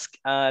to ask,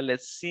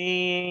 let's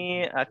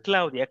see,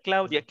 Claudia.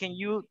 Claudia, can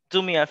you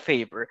do me a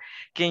favor?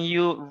 Can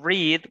you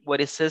read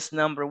what it says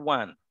number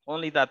 1?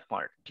 Only that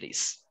part,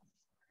 please.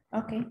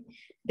 Okay.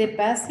 The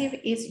passive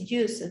is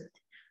used.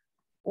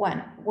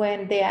 1,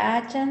 when the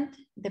agent,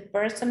 the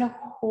person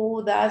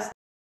who does.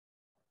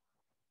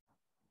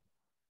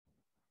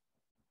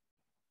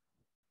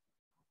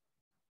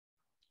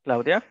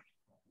 Claudia?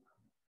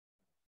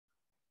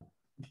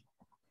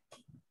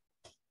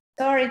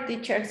 Sorry,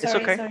 teacher, It's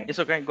okay. sorry. It's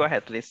okay. Go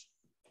ahead, please.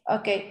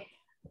 Okay.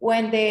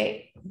 When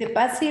the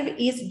passive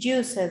is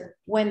used,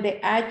 when the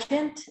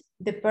agent,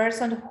 the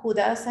person who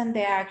does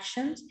the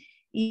actions,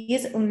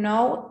 is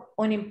unknown,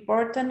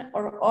 unimportant,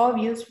 or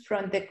obvious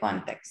from the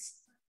context.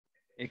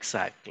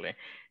 Exactly.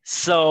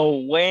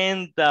 So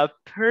when the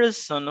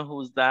person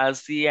who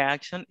does the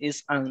action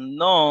is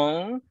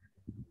unknown,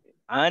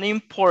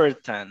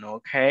 unimportant,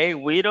 okay?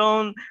 We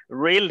don't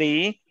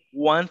really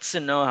want to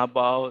know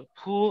about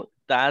who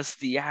does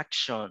the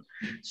action.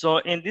 So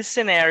in these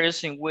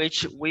scenarios in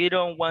which we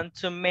don't want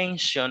to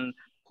mention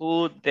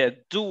who the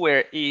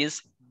doer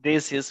is,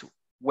 this is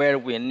where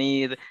we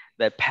need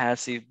the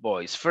passive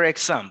voice. For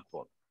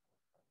example,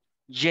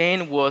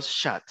 Jane was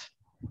shot.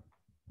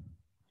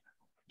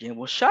 Jane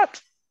was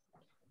shot.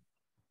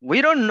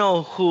 We don't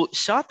know who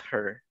shot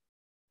her.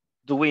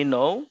 Do we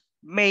know?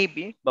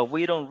 Maybe, but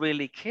we don't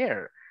really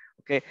care.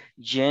 Okay,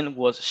 Jane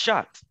was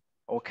shot.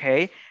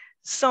 Okay,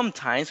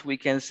 sometimes we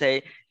can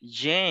say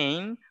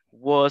Jane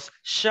was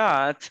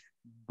shot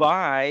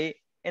by,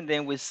 and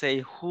then we say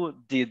who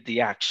did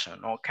the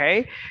action.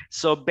 Okay,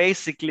 so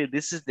basically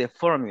this is the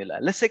formula.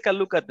 Let's take a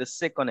look at the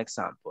second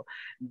example.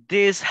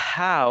 This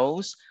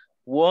house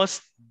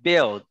was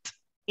built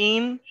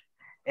in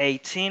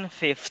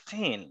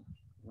 1815.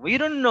 We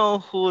don't know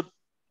who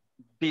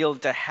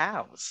build a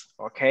house,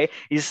 okay?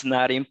 It's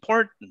not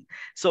important.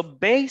 So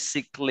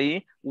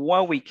basically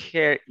what we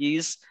care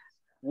is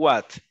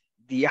what?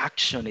 The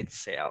action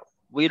itself.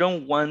 We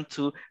don't want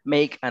to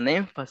make an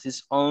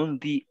emphasis on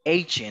the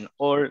agent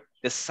or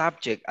the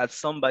subject as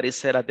somebody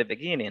said at the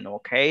beginning,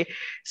 okay?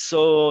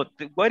 So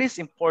what is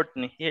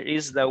important here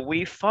is that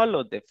we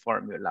follow the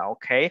formula,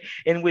 okay?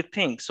 And we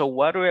think, so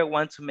what do I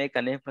want to make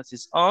an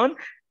emphasis on?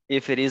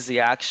 If it is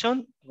the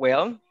action,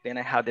 well, then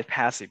I have the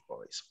passive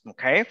voice,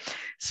 okay?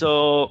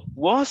 So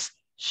was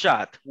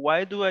shot.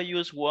 Why do I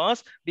use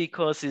was?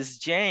 Because it's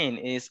Jane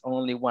is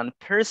only one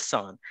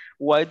person.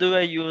 Why do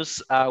I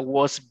use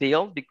was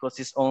built? Because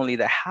it's only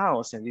the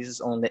house and this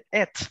is only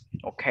it,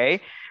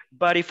 okay?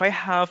 But if I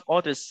have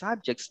other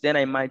subjects, then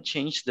I might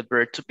change the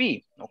verb to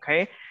be,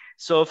 okay?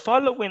 So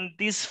following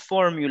this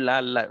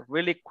formula like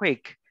really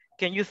quick,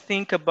 can you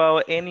think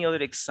about any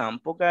other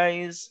example,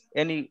 guys?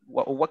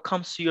 What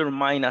comes to your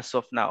mind as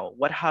of now?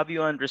 What have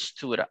you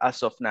understood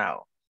as of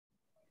now?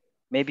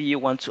 Maybe you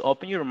want to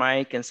open your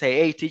mic and say,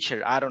 hey,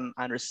 teacher, I don't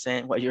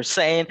understand what you're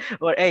saying.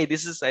 Or, hey,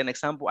 this is an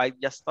example I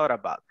just thought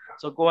about.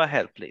 So go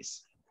ahead,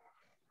 please.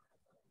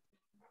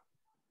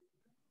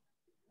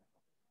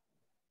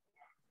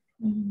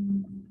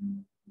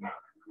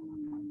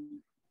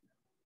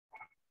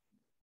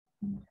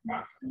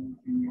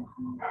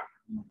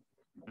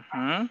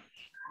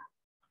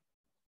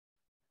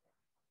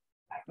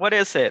 What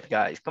is it,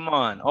 guys? Come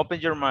on, open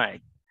your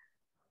mic.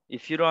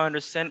 If you don't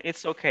understand,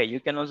 it's okay.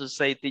 You can also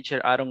say, teacher,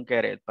 I don't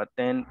get it, but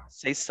then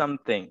say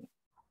something.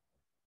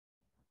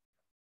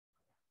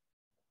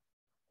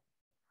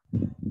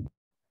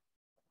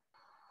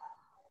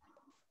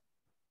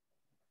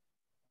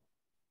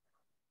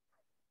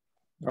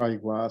 I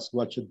was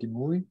watching the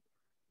movie.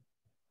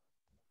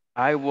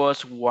 I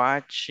was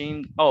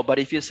watching, oh, but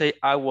if you say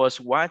I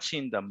was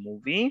watching the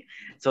movie,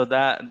 so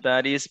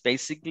that is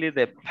basically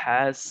the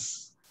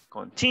past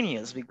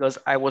continuous because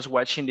I was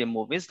watching the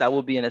movies. That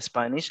would be in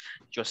Spanish,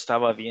 yo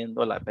estaba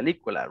viendo la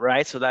película,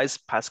 right? So that is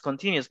past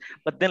continuous.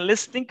 But then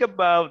let's think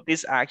about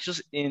these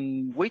actions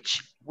in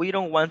which we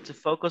don't want to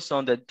focus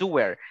on the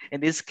doer. In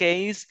this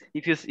case,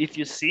 if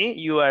you see,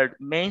 you are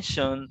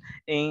mentioned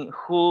in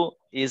who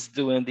is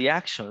doing the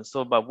action.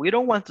 So, but we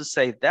don't want to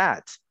say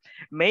that.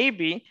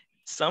 Maybe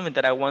something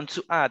that I want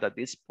to add at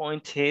this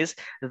point is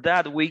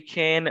that we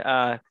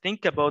can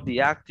think about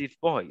the active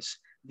voice.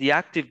 The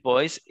active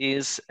voice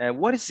is,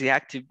 what is the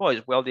active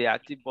voice? Well, the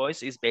active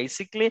voice is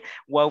basically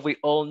what we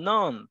all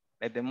know,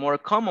 like the more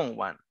common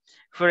one.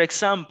 For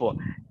example,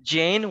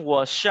 Jane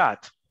was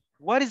shot.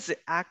 What is the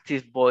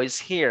active voice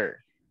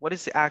here? What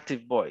is the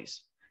active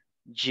voice?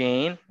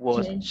 Jane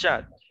was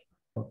shot.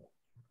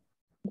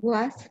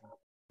 Was.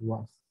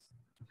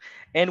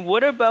 And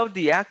what about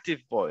the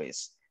active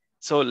voice?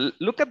 So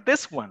look at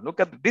this one.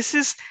 Look at this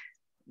is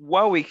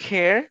what we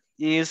care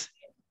is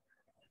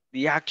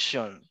the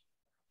action.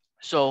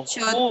 So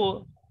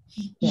who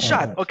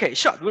shot? Okay,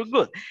 shot. We're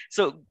good.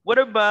 So what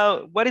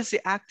about what is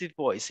the active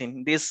voice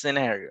in this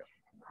scenario?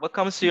 What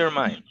comes to your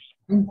mind?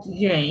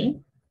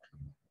 Jane.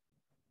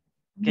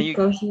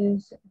 Can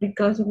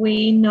because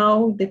we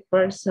know the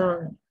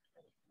person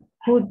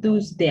who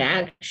does the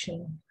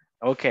action.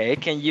 Okay,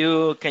 can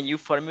you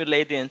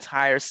formulate the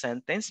entire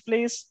sentence,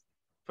 please,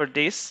 for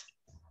this?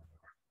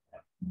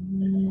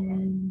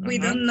 We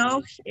don't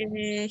know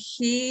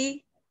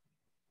he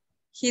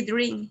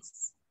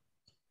drinks.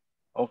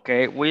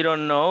 Okay, we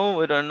don't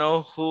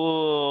know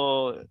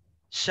who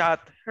shot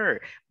her.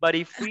 But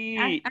if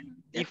we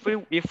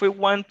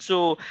want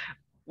to,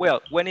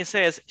 well, when it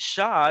says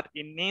shot,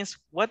 it means,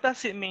 what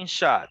does it mean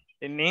shot?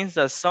 It means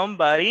that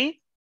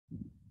somebody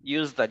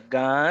used a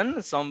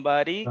gun,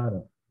 somebody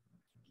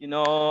you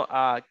know,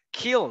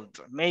 killed,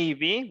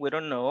 maybe, we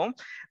don't know.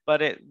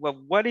 But well,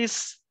 what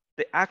is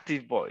the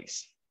active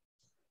voice?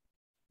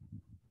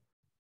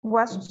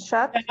 Was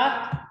shot.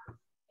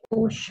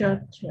 Who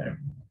shot her?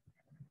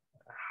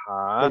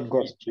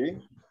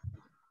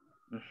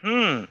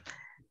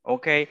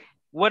 Okay,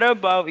 what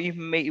about if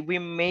we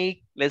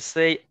make, let's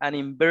say, an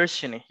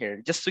inversion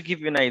here, just to give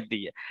you an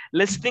idea.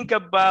 Let's think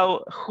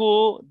about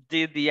who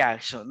did the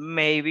action.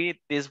 Maybe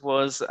this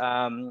was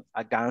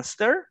a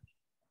gangster.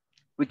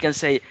 We can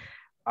say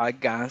a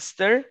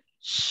gangster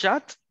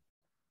shot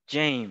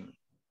Jane.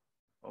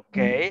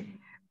 Okay,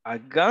 a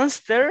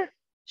gangster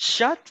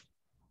shot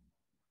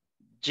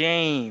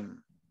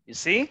Jane. You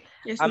see,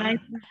 Just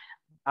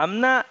I'm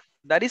not.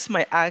 That is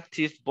my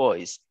active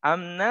voice.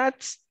 I'm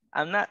not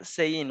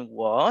saying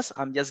was.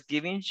 I'm just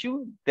giving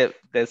you the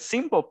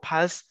simple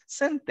past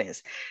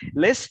sentence.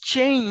 Let's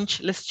change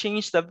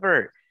the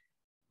verb.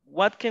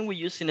 What can we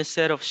use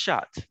instead of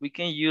shot? We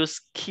can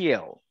use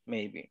kill,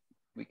 maybe.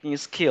 We can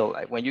use kill,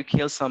 like when you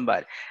kill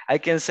somebody. I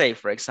can say,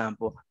 for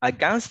example, a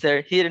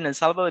gangster here in El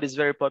Salvador is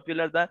very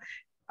popular that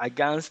a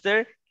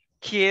gangster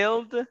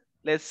killed,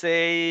 let's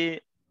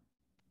say,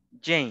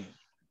 Jane.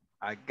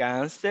 A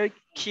gangster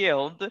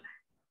killed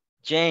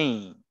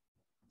Jane.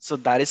 So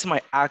that is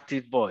my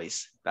active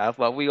voice. That's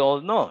what we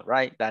all know,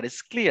 right? That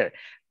is clear.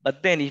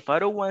 But then if I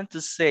don't want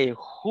to say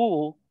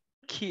who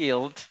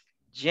killed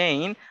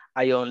Jane,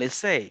 I only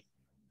say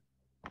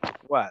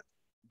what?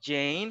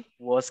 Jane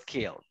was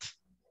killed.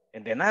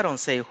 And then I don't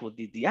say who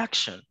did the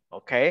action,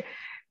 okay?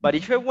 But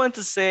if I want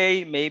to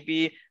say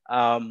maybe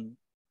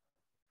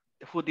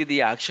who did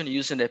the action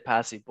using the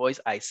passive voice,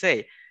 I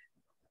say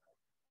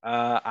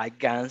a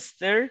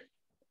gangster.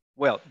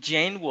 Well,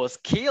 Jane was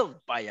killed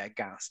by a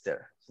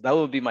gangster. So that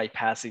would be my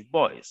passive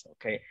voice,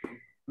 okay?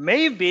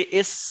 Maybe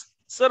it's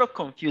sort of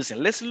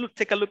confusing. Let's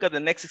take a look at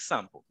the next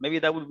example. Maybe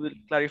that will be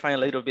clarifying a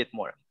little bit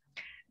more.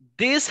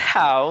 This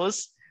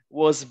house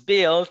was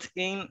built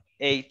in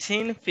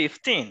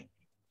 1815.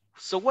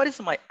 So what is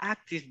my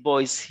active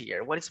voice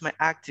here? What is my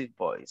active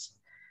voice?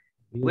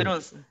 We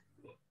don't,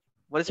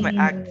 what is my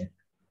act?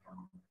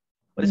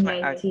 What is my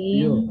act?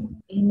 In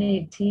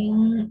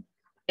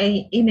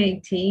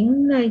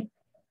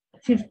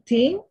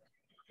 1815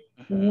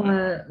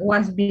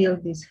 was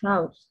built this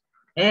house.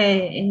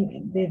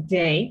 And the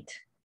date.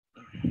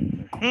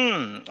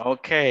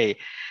 Okay.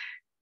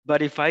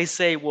 But if I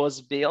say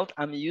was built,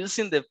 I'm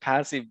using the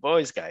passive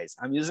voice, guys.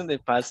 I'm using the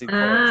passive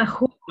voice.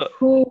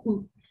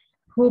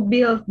 Who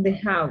built the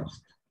house?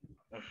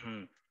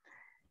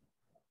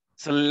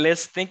 So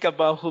let's think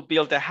about who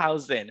built the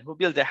house then. Who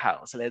built the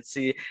house? Let's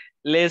see.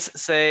 Let's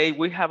say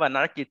we have an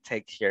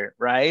architect here,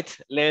 right?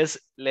 Let's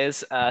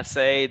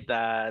say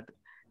that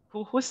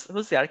who's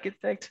the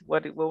architect?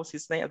 What was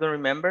his name? I don't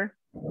remember.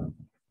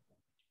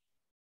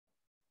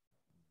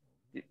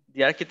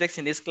 The architects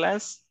in this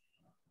class?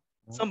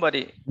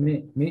 Somebody.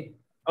 Me.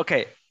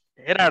 Okay,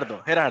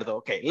 Gerardo.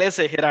 Okay, let's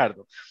say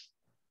Gerardo.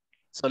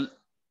 So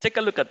take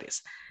a look at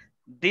this.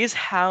 This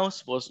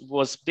house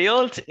was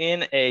built in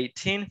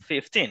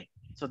 1815.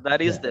 So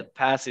that is the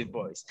passive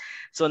voice.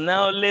 So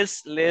now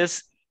let's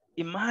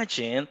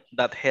imagine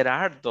that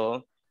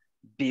Gerardo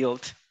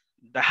built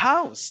the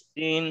house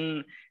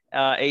in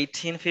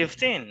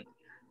 1815.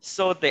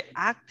 So the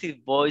active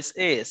voice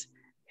is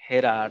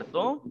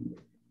Gerardo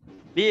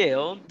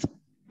built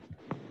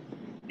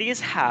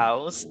this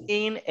house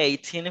in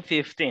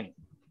 1815.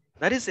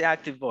 That is the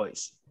active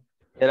voice.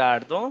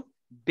 Gerardo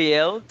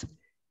built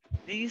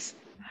this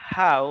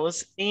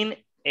house in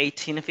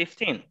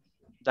 1815.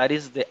 That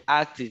is the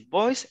active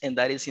voice, and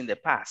that is in the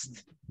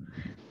past.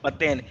 But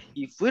then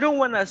if we don't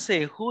want to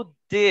say who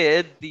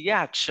did the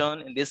action,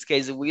 in this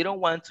case, we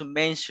don't want to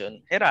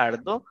mention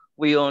Gerardo,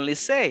 we only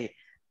say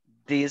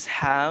this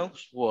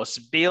house was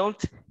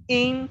built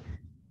in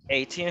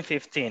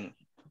 1815.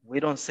 We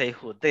don't say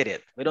who did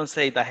it. We don't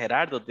say that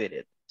Gerardo did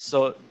it.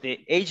 So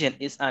the agent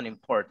is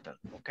unimportant,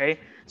 okay?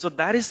 So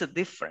that is the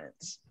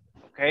difference,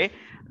 okay?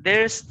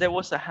 There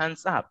was a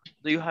hands up.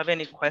 Do you have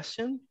any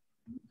question?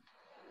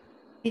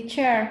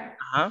 Teacher,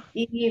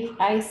 if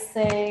I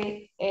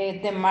say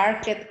the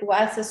market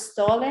was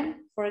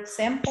stolen, for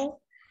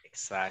example.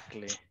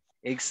 Exactly.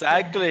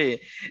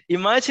 Exactly.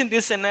 Imagine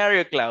this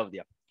scenario,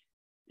 Claudia.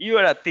 You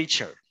are a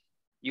teacher.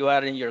 You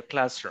are in your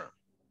classroom.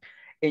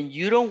 And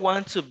you don't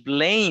want to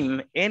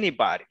blame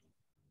anybody.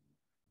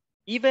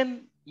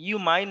 Even you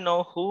might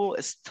know who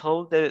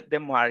stole the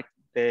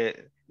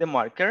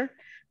marker,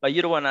 but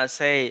you don't want to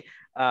say,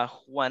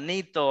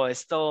 Juanito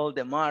stole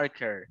the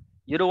marker.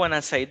 You don't want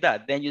to say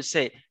that. Then you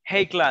say,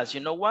 hey class, you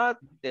know what?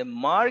 The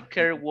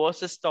marker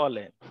was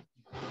stolen.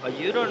 But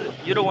you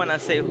don't want to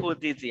say who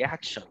did the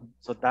action.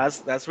 So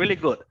that's really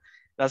good.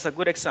 That's a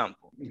good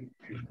example.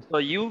 So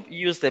you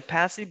use the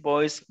passive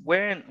voice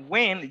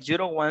when you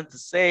don't want to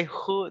say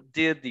who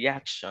did the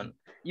action.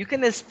 You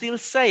can still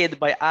say it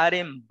by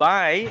adding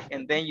by,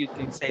 and then you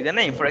can say the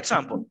name. For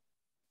example,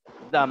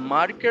 the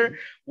marker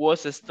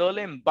was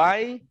stolen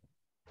by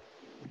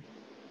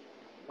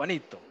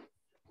Juanito.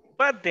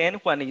 But then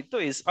Juanito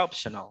is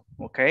optional,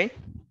 okay?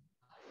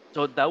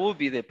 So that would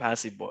be the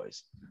passive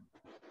voice.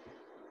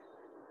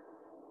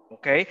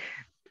 Okay.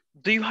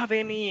 Do you have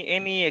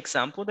any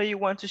example that you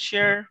want to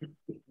share?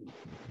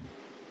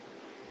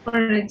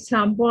 For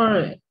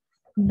example,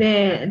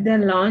 the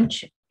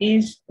lunch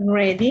is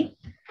ready.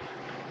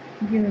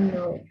 You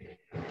know.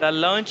 The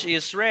lunch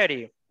is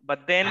ready.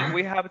 But then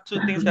we have two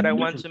things that I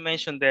want to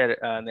mention there,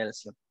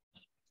 Nelson.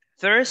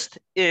 First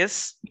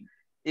is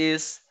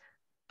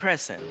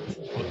present,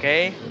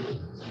 okay?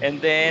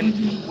 And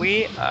then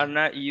we are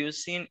not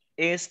using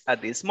is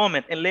at this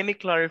moment. And let me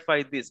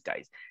clarify this,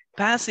 guys.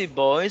 Passive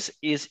voice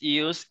is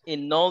used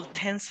in all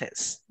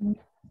tenses,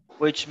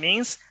 which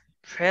means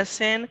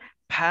present,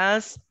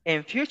 past,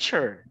 and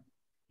future.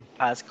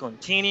 Past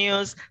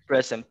continuous,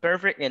 present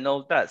perfect, and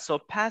all that. So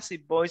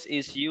passive voice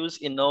is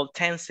used in all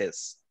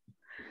tenses.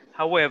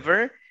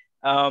 However,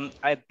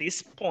 at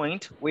this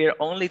point, we're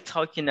only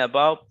talking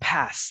about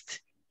past.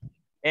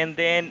 And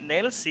then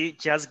Nelsie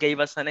just gave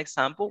us an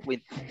example with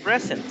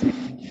present.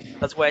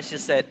 That's why she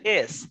said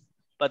is.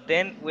 But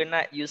then we're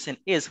not using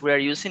is, we're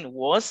using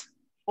was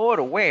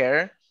or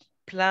were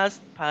plus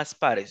past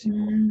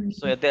participle.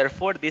 So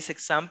therefore, this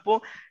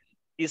example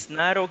is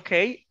not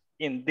okay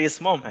in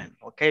this moment,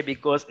 okay?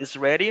 Because it's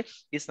ready,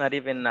 it's not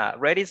even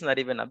ready, it's not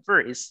even a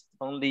verb, it's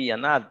only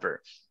an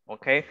adverb,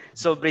 okay?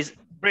 So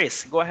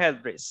Brice, go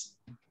ahead, Brice.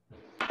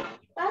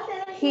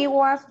 He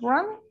was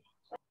run.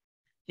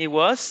 He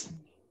was?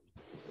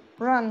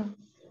 Run.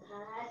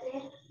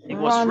 He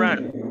was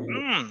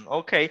run.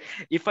 Okay,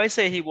 if I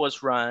say he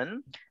was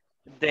run,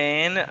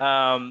 then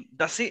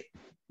that's it.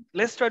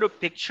 Let's try to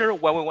picture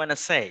what we want to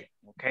say,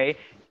 okay?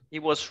 He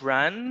was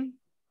run,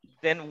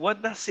 then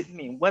what does it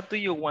mean? What do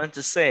you want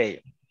to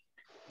say?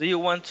 Do you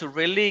want to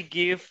really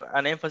give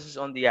an emphasis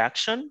on the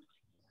action?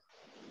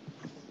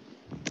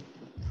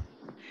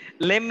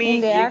 Let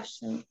me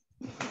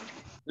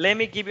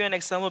give you an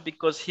example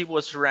because he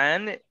was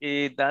ran.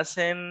 It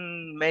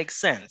doesn't make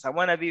sense. I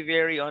want to be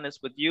very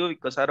honest with you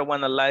because I don't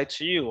want to lie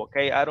to you,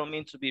 okay? I don't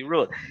mean to be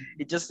rude.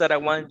 It's just that I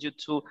want you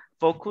to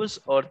focus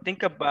or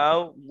think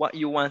about what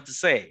you want to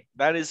say.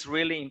 That is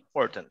really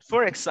important.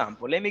 For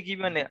example, let me give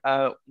you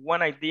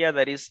one idea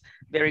that is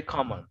very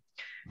common.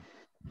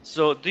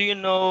 So do you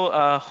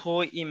know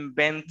who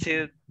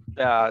invented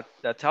the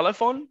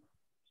telephone,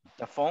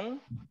 the phone?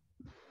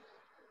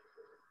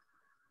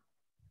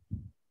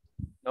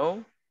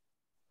 No?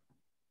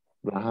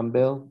 Graham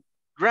Bell.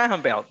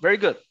 Graham Bell, very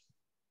good.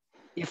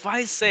 If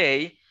I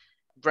say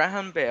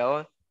Graham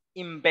Bell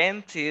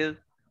invented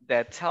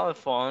the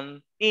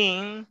telephone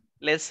in,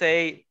 let's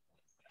say,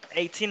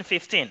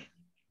 1815.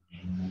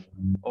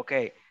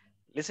 Okay,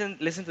 listen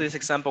to this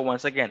example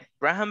once again.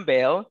 Graham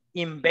Bell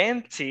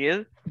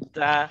invented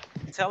the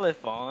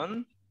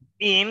telephone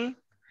in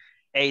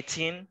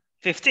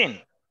 1815.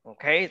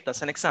 Okay,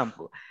 that's an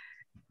example.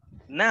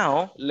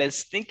 Now,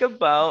 let's think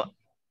about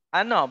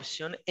an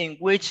option in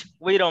which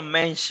we don't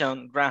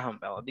mention Graham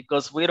Bell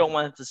because we don't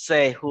want to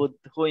say who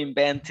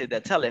invented the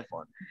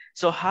telephone.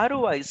 So how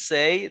do I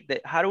say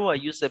that? How do I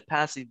use the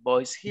passive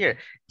voice here?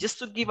 Just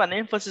to give an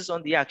emphasis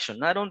on the action,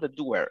 not on the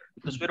doer,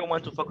 because we don't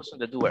want to focus on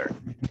the doer.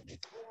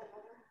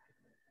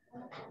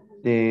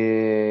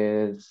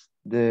 The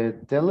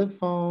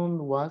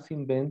telephone was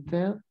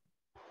invented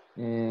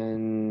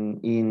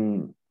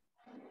in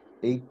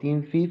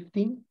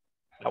 1815.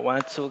 I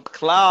want to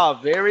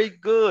clap. Very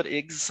good.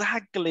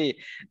 Exactly.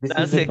 This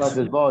is the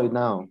passive voice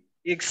now.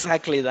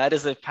 Exactly. That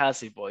is a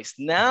passive voice.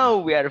 Now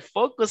we are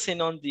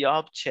focusing on the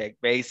object,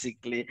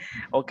 basically.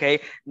 Okay.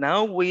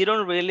 Now we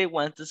don't really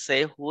want to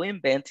say who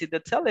invented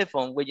the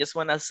telephone. We just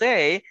want to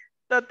say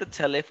that the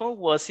telephone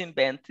was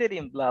invented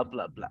in blah,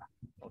 blah, blah.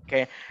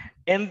 Okay.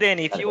 And then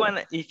if you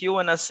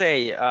want to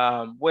say,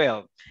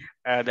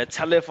 the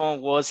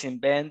telephone was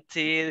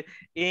invented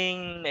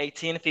in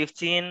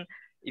 1815,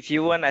 if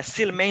you want to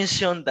still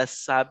mention the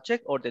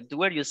subject or the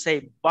doer, you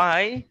say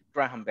by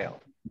Graham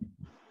Bell.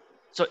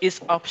 So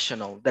it's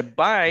optional. The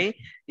by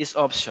is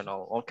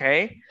optional,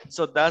 okay?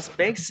 So that's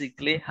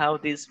basically how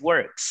this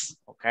works,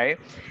 Okay,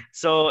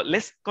 so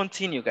let's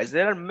continue, guys.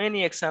 There are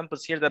many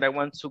examples here that I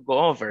want to go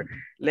over.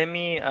 Let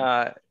me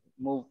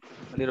move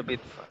a little bit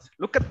fast.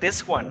 Look at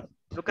this one.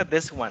 Look at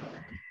this one.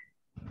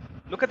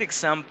 Look at the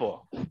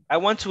example. I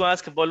want to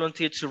ask a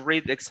volunteer to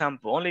read the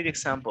example. Only the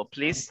example,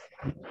 please.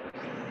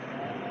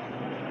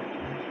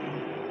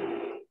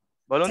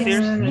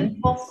 Volunteers?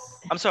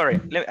 I'm sorry.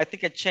 I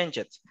think I changed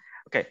it.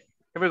 Okay,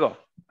 here we go.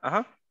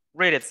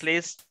 Read it,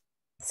 please.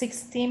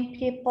 16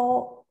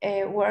 people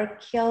were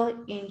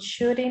killed in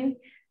shooting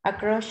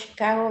across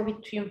Chicago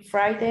between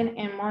Friday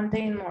and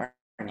Monday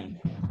morning.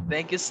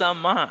 Thank you so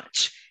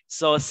much.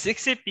 So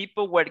 60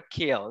 people were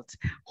killed.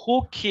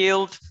 Who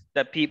killed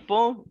the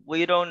people?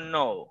 We don't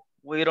know.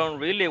 We don't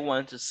really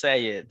want to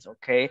say it,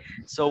 okay?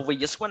 So we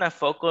just want to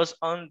focus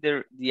on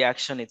the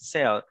action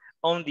itself,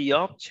 on the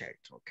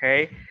object,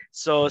 okay?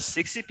 So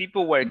 60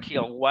 people were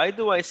killed. Why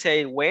do I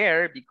say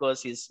where?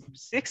 Because it's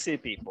 60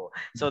 people.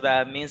 So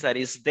that means that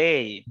it's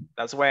they.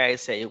 That's why I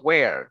say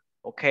where,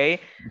 okay?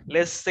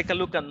 Let's take a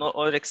look at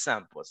other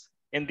examples.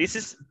 And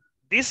this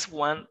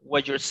one,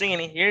 what you're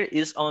seeing here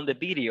is on the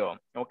video,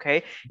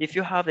 okay? If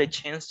you have the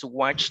chance to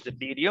watch the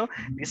video,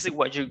 this is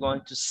what you're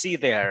going to see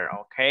there,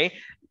 okay?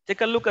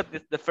 Take a look at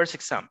the first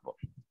example.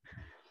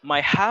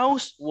 My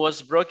house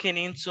was broken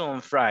into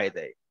on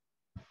Friday.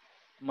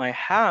 My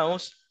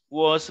house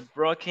was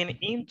broken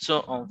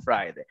into on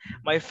Friday.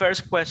 My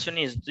first question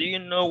is, do you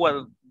know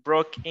what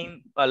break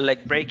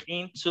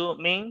into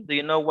mean? Do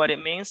you know what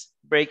it means?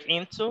 Break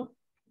into?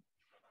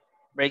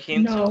 Break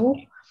into? No.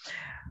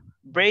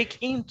 Break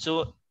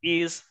into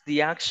is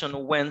the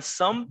action when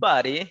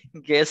somebody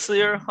gets to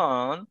your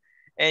home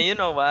and you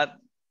know what?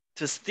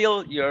 To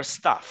steal your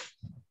stuff,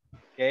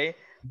 okay?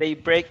 They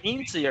break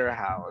into your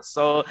house.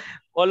 So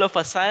all of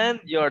a sudden,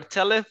 your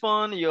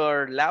telephone,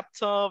 your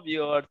laptop,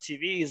 your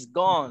TV is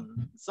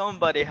gone.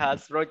 Somebody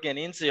has broken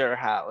into your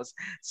house.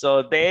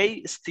 So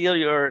they steal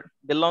your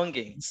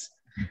belongings.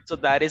 So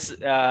that is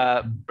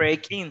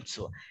break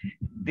into.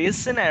 This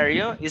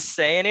scenario is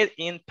saying it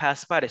in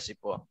past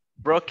participle,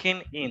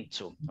 broken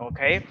into,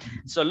 okay?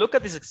 So look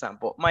at this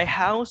example. My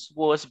house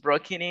was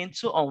broken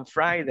into on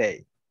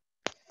Friday.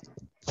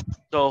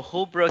 So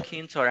who broke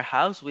into our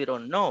house? We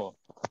don't know.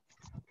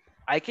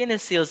 I can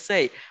still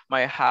say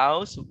my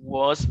house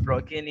was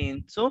broken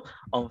into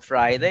on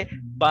Friday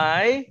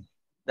by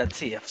the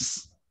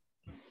thieves,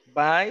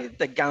 by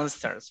the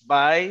gangsters,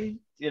 by,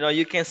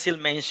 you can still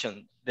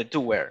mention the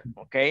doer,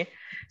 okay?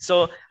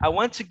 So I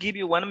want to give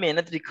you 1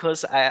 minute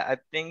because I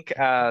think,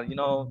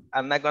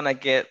 I'm not gonna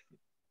get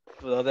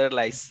to other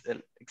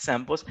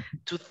examples,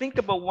 to think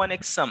about one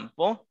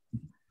example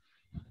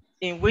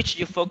in which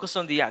you focus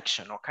on the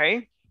action,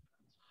 okay?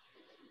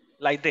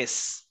 Like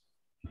this,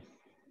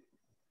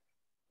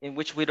 in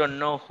which we don't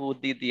know who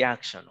did the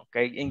action,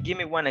 okay? And give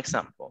me one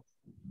example.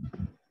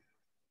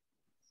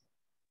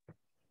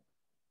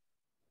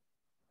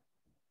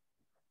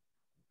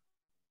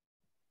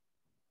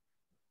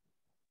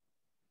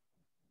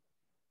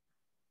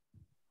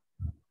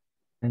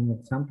 An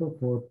example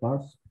for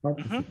past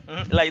participle.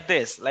 Like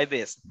this.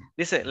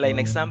 This is like an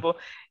example.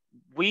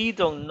 We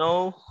don't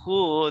know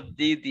who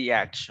did the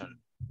action.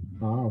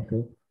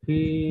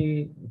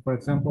 Okay. For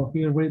example,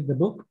 he read the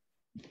book.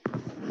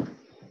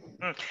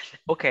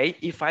 Okay,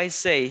 if I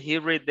say he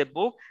read the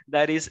book,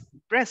 that is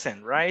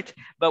present, right?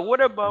 But what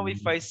about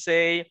if I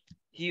say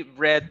he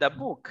read the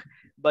book?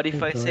 But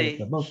if I say,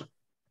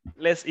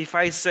 if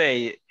I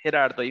say,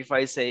 Gerardo, if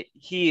I say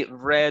he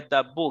read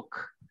the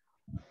book,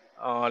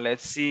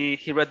 let's see,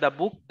 he read the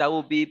book, that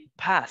will be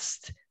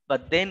past.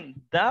 But then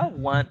that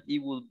one,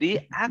 it will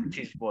be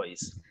active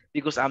voice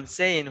because I'm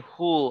saying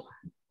who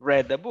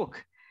read the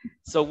book.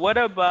 So what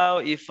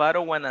about if I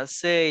don't want to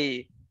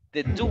say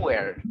the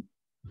doer?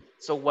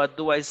 So what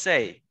do I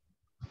say?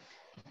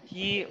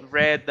 He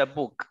read the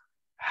book.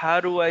 How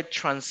do I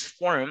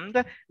transform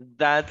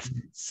that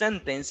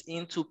sentence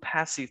into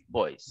passive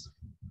voice?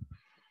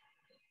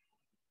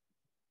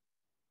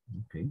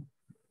 Okay.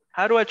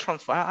 How do I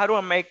transform? How do I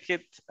make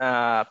it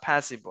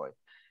passive voice?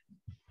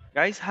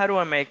 Guys, how do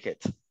I make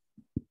it?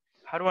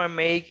 How do I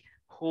make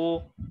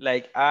who,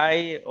 like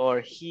I or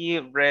he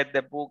read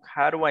the book?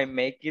 How do I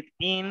make it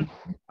in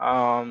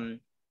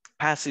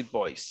passive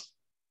voice?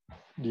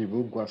 The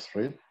book was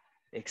read.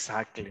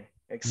 Exactly,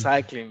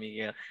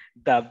 Miguel.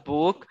 The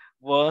book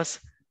was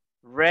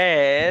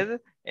read,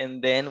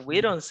 and then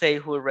we don't say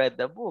who read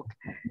the book.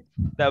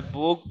 The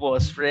book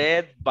was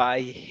read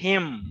by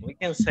him. We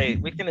can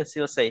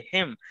still say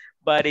him,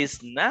 but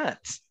it's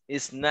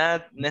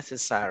not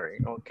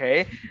necessary,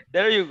 okay?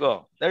 There you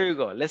go.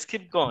 Let's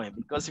keep going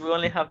because we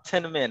only have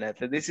 10 minutes.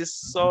 This is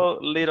so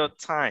little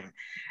time.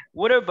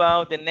 What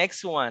about the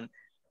next one?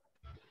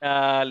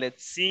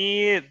 Let's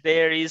see,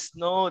 there is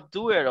no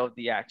doer of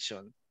the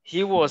action.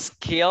 He was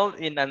killed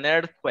in an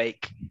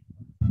earthquake.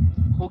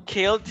 Who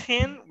killed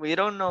him? We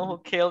don't know who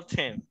killed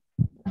him,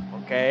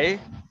 okay?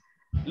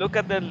 Look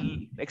at the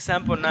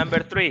example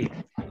number 3.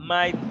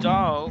 My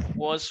dog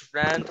was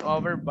ran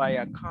over by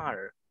a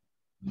car.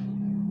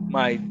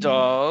 My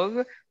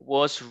dog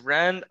was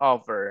ran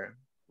over.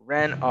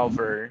 ran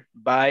over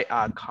by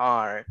a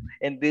car.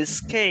 In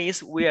this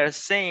case, we are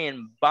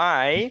saying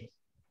by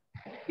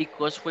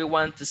because we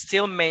want to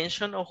still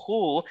mention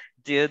who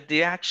did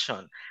the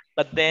action.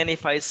 But then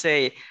if I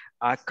say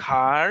a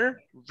car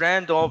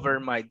ran over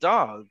my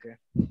dog,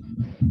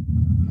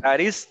 that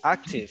is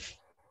active.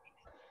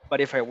 But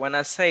if I want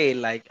to say,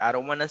 like, I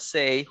don't want to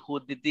say who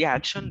did the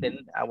action,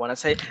 then I want to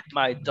say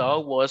my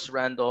dog was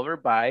ran over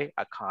by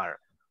a car.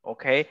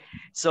 Okay,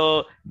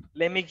 so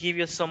let me give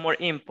you some more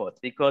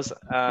input because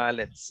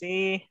let's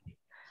see.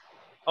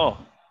 Oh,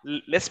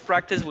 let's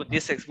practice with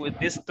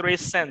these three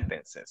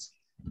sentences.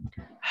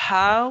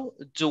 How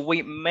do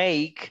we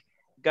make,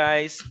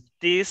 guys,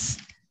 these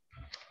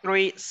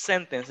three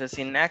sentences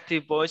in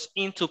active voice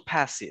into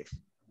passive?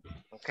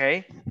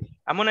 Okay,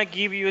 I'm gonna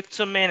give you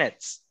 2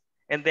 minutes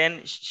and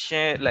then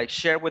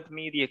share with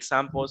me the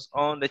examples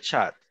on the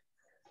chat.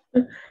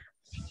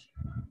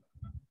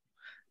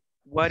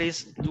 What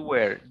is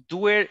doer?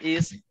 Doer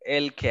is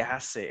el que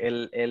hace,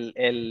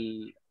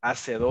 el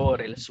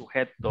hacedor, el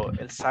sujeto,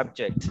 el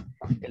subject,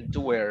 el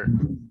doer.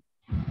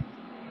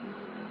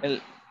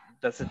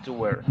 That's a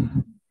doer.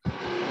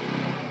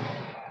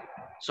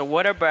 So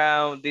what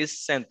about these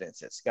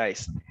sentences,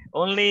 guys?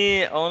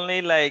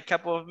 Only like a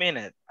couple of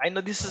minutes. I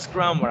know this is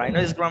grammar. I know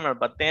it's grammar,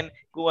 but then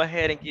go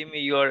ahead and give me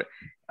your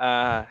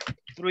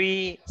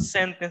 3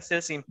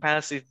 sentences in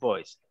passive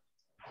voice.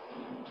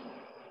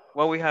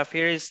 What we have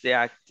here is the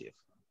active.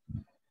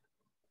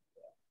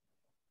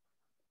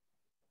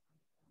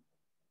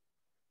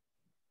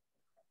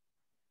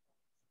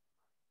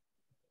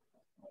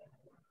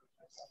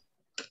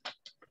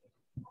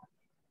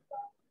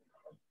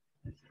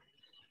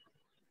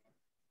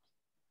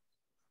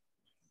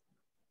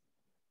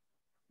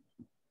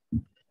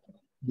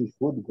 The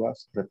food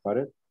was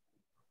prepared.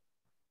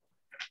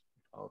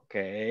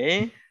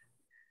 Okay.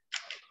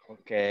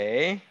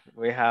 Okay.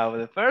 We have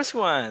the first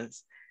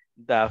ones.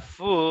 The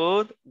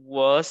food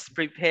was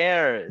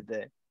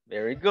prepared.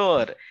 Very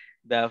good.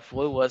 The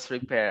food was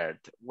prepared.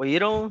 We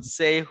don't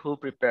say who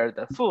prepared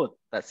the food.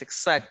 That's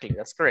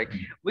correct.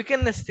 We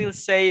can still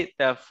say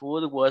the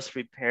food was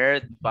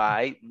prepared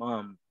by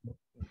mom.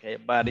 Okay,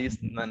 but it's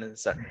not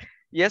necessary.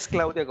 Yes,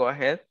 Claudia, go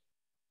ahead.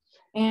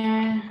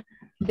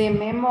 The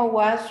memo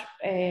was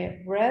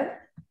read.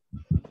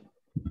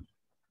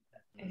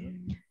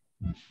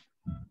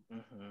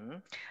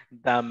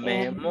 The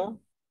memo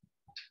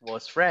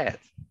was read.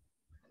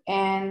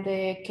 And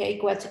the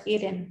cake was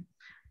eaten.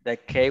 The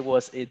cake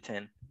was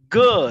eaten.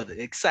 Good,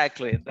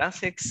 exactly.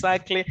 That's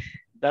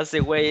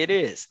the way it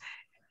is.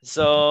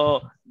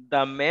 So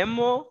the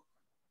memo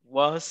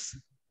was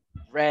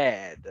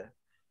read.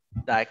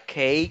 The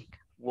cake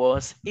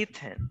was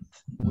eaten.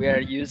 We are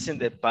using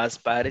the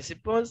past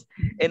participles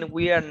and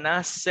we are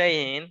not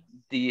saying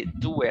the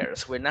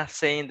doers. We're not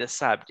saying the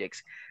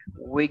subjects.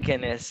 We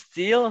can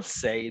still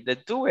say the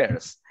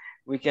doers.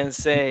 We can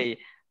say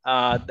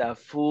the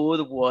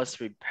food was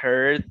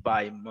prepared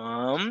by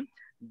mom.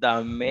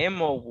 The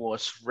memo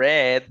was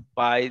read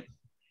by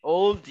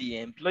all the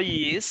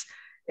employees.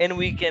 And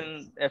we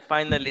can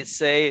finally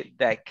say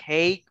the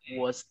cake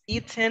was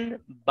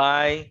eaten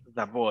by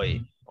the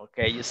boy.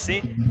 Okay, you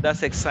see,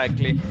 that's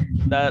exactly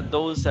that.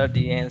 Those are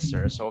the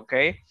answers.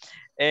 Okay,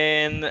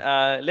 and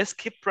let's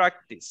keep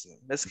practicing.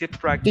 Let's keep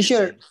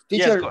practicing. Teacher,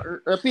 Yes,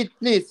 repeat,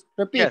 please.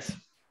 Repeat.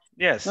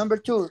 Yes. Number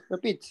 2,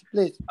 repeat,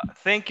 please.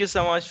 Thank you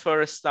so much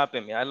for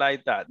stopping me. I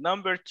like that.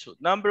 Number 2.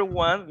 Number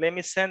 1, let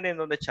me send it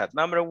on the chat.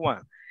 Number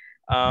 1,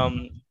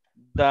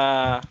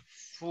 the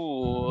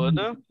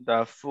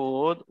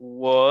food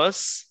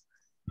was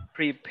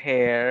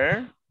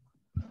prepared.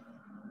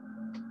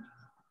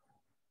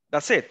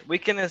 That's it. We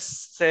can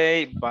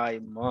say by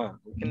mom.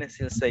 We can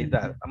still say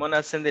that. I'm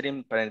gonna send it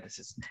in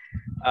parentheses.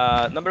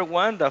 Number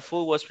 1, the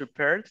food was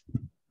prepared.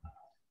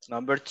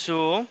 Number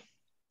 2,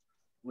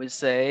 we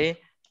say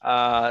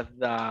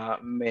the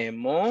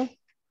memo.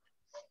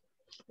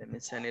 Let me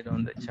send it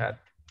on the chat.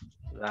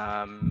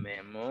 The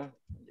memo,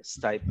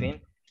 just type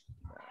in.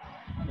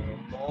 The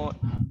memo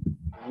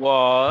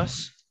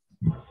was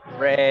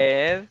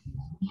read.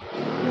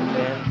 And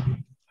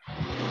then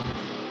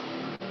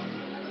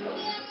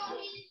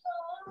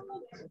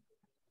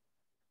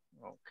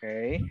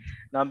okay.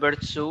 Number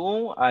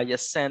 2, I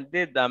just sent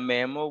it. The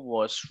memo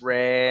was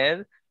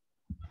read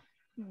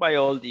by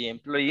all the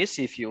employees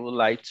if you would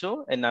like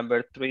to. And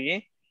number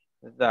 3,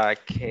 the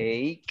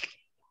cake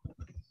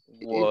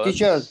was...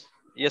 Teacher.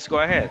 Yes, go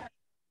ahead.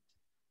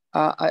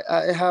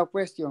 I have a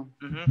question.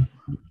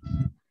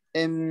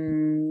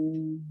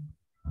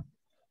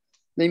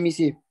 Let me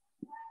see.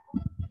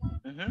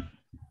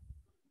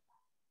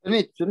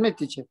 Permit,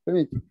 teacher,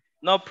 permit.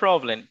 No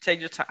problem. Take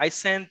your time. I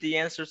sent the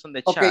answers on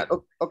the chat.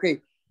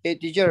 Okay.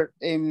 Teacher,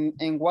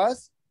 and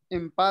was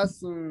and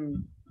past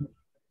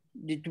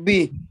did to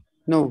be.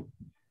 No.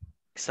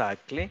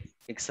 Exactly.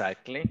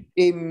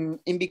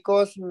 And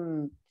because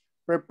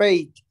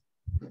prepared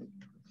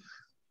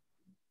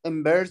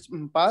and verse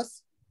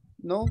past,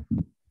 no.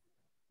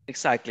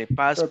 Exactly.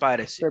 Past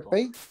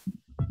participle.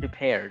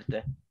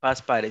 Prepared.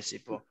 Past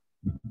participle.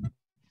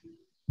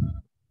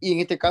 Y en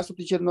este caso,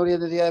 teacher, no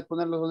debería de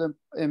ponerlo solo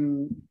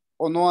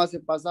o no hace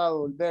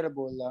pasado el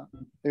verbo,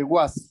 el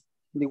was,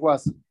 the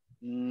was.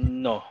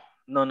 No,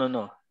 no, no,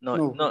 no, no,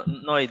 No. no,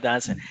 no, it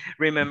doesn't.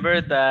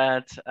 Remember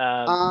that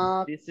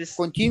this is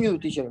continue,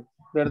 teacher,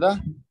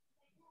 ¿verdad?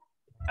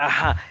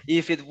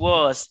 If it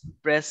was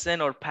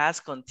present or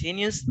past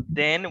continuous,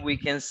 then we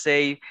can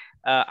say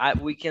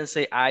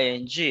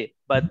ing,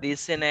 but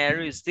this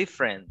scenario is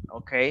different.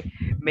 Okay,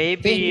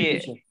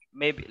 maybe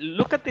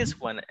look at this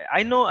one.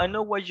 I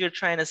know what you're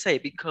trying to say,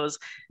 because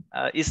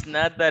it's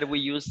not that we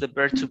use the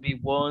verb to be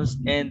once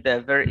and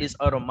the verb is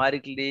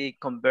automatically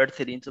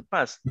converted into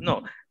past.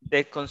 No,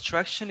 the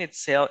construction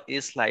itself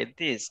is like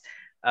this.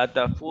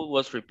 The food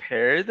was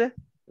prepared,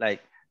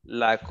 like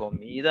la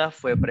comida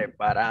fue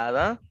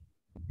preparada.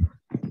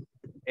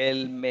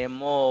 El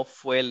memo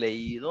fue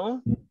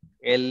leído.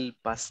 El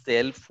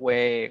pastel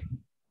fue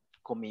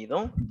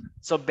comido.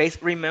 So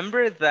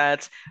remember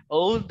that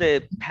all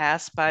the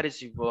past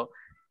participle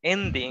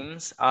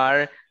endings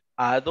are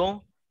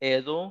ado,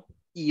 edo,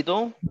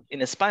 ido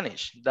in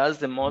Spanish. That's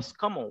the most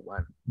common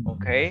one,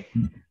 okay?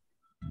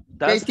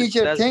 That's,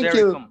 teacher, that's thank very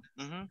you.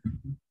 common.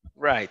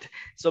 Right.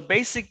 So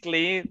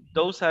basically,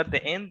 those are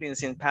the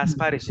endings in past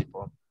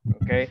participle.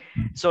 Okay,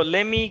 so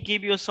let me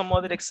give you some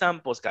other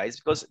examples, guys,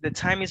 because the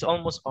time is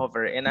almost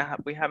over and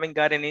we haven't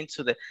gotten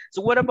into the.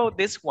 So what about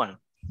this one?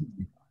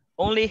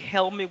 Only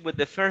help me with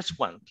the first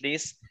one,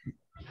 please.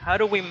 How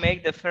do we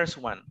make the first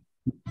one?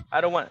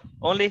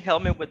 Only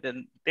help me with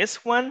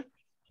this one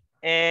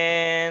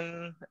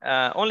and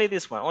only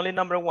this one, only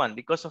number one,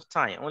 because of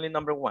time, only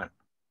number one.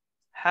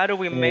 How do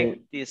we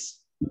make this?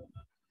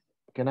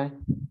 Can I?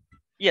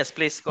 Yes,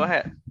 please, go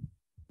ahead.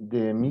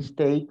 The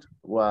mistake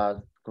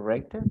was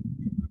corrected.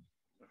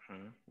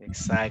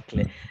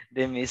 Exactly.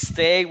 The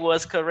mistake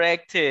was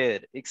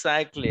corrected.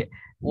 Exactly.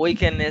 We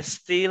can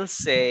still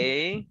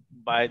say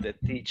by the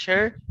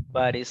teacher,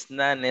 but it's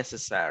not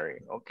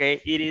necessary. Okay.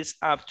 It is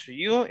up to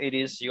you. It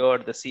is your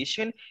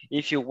decision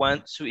if you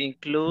want to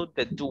include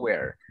the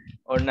doer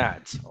or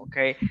not.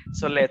 Okay.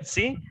 So let's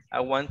see.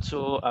 I want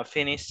to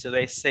finish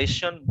today's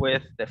session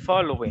with the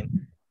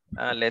following.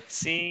 Let's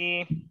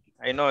see.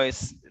 I know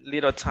it's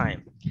little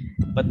time,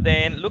 but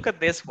then look at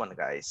this one,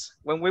 guys.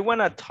 When we want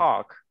to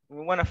talk,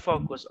 we want to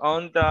focus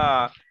on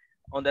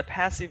the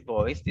passive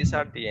voice. These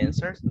are the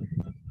answers.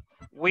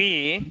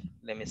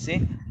 Let me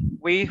see.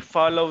 We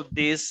follow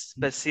this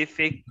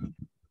specific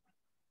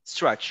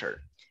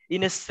structure.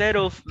 Instead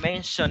of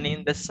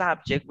mentioning the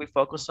subject, we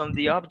focus on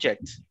the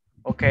object.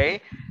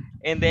 Okay.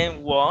 And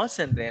then was,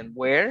 and then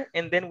where,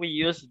 and then we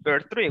use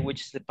verb 3,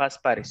 which is the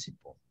past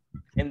participle.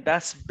 And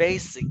that's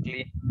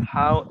basically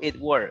how it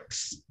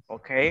works.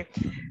 Okay.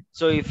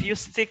 So if you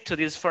stick to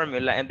this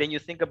formula and then you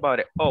think about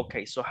it,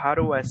 okay, so how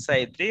do I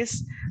say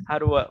this?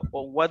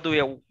 What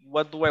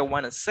do I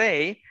want to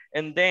say?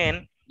 And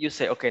then you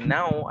say, okay,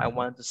 now I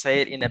want to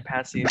say it in a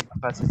passive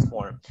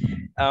form.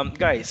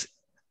 Guys,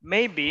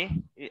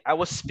 maybe I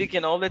was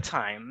speaking all the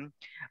time.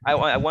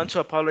 I want to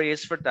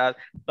apologize for that,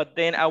 but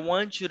then I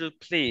want you to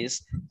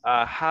please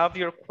have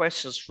your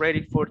questions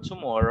ready for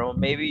tomorrow.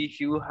 Maybe if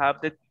you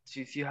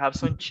have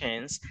some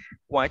chance,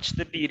 watch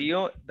the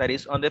video that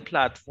is on the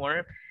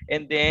platform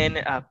and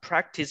then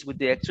practice with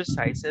the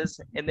exercises,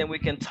 and then we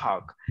can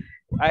talk.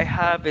 I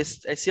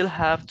still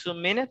have 2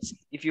 minutes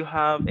if you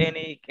have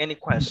any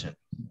question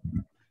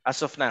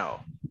as of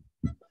now.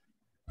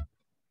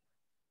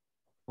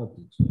 For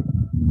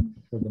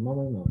the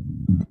moment, no.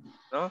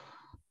 No?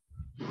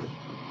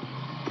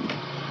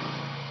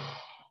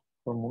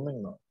 For the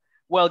moment, no.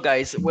 Well,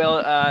 guys,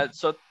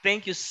 so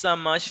thank you so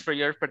much for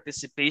your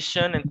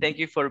participation and thank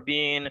you for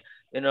being,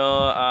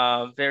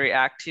 very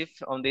active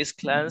on this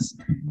class.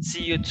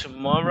 See you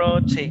tomorrow.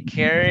 Take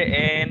care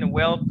and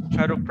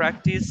try to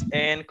practice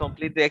and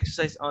complete the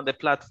exercise on the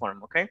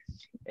platform, okay?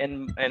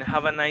 And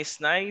have a nice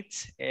night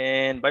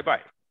and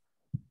bye-bye.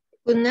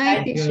 Good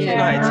night, teacher. Good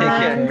night.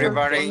 Take care.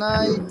 Everybody. Good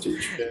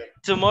night.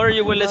 Tomorrow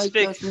you will Good night,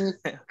 speak.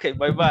 classmates. Okay,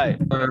 bye-bye.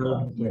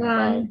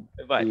 Bye.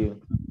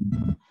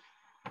 Bye-bye.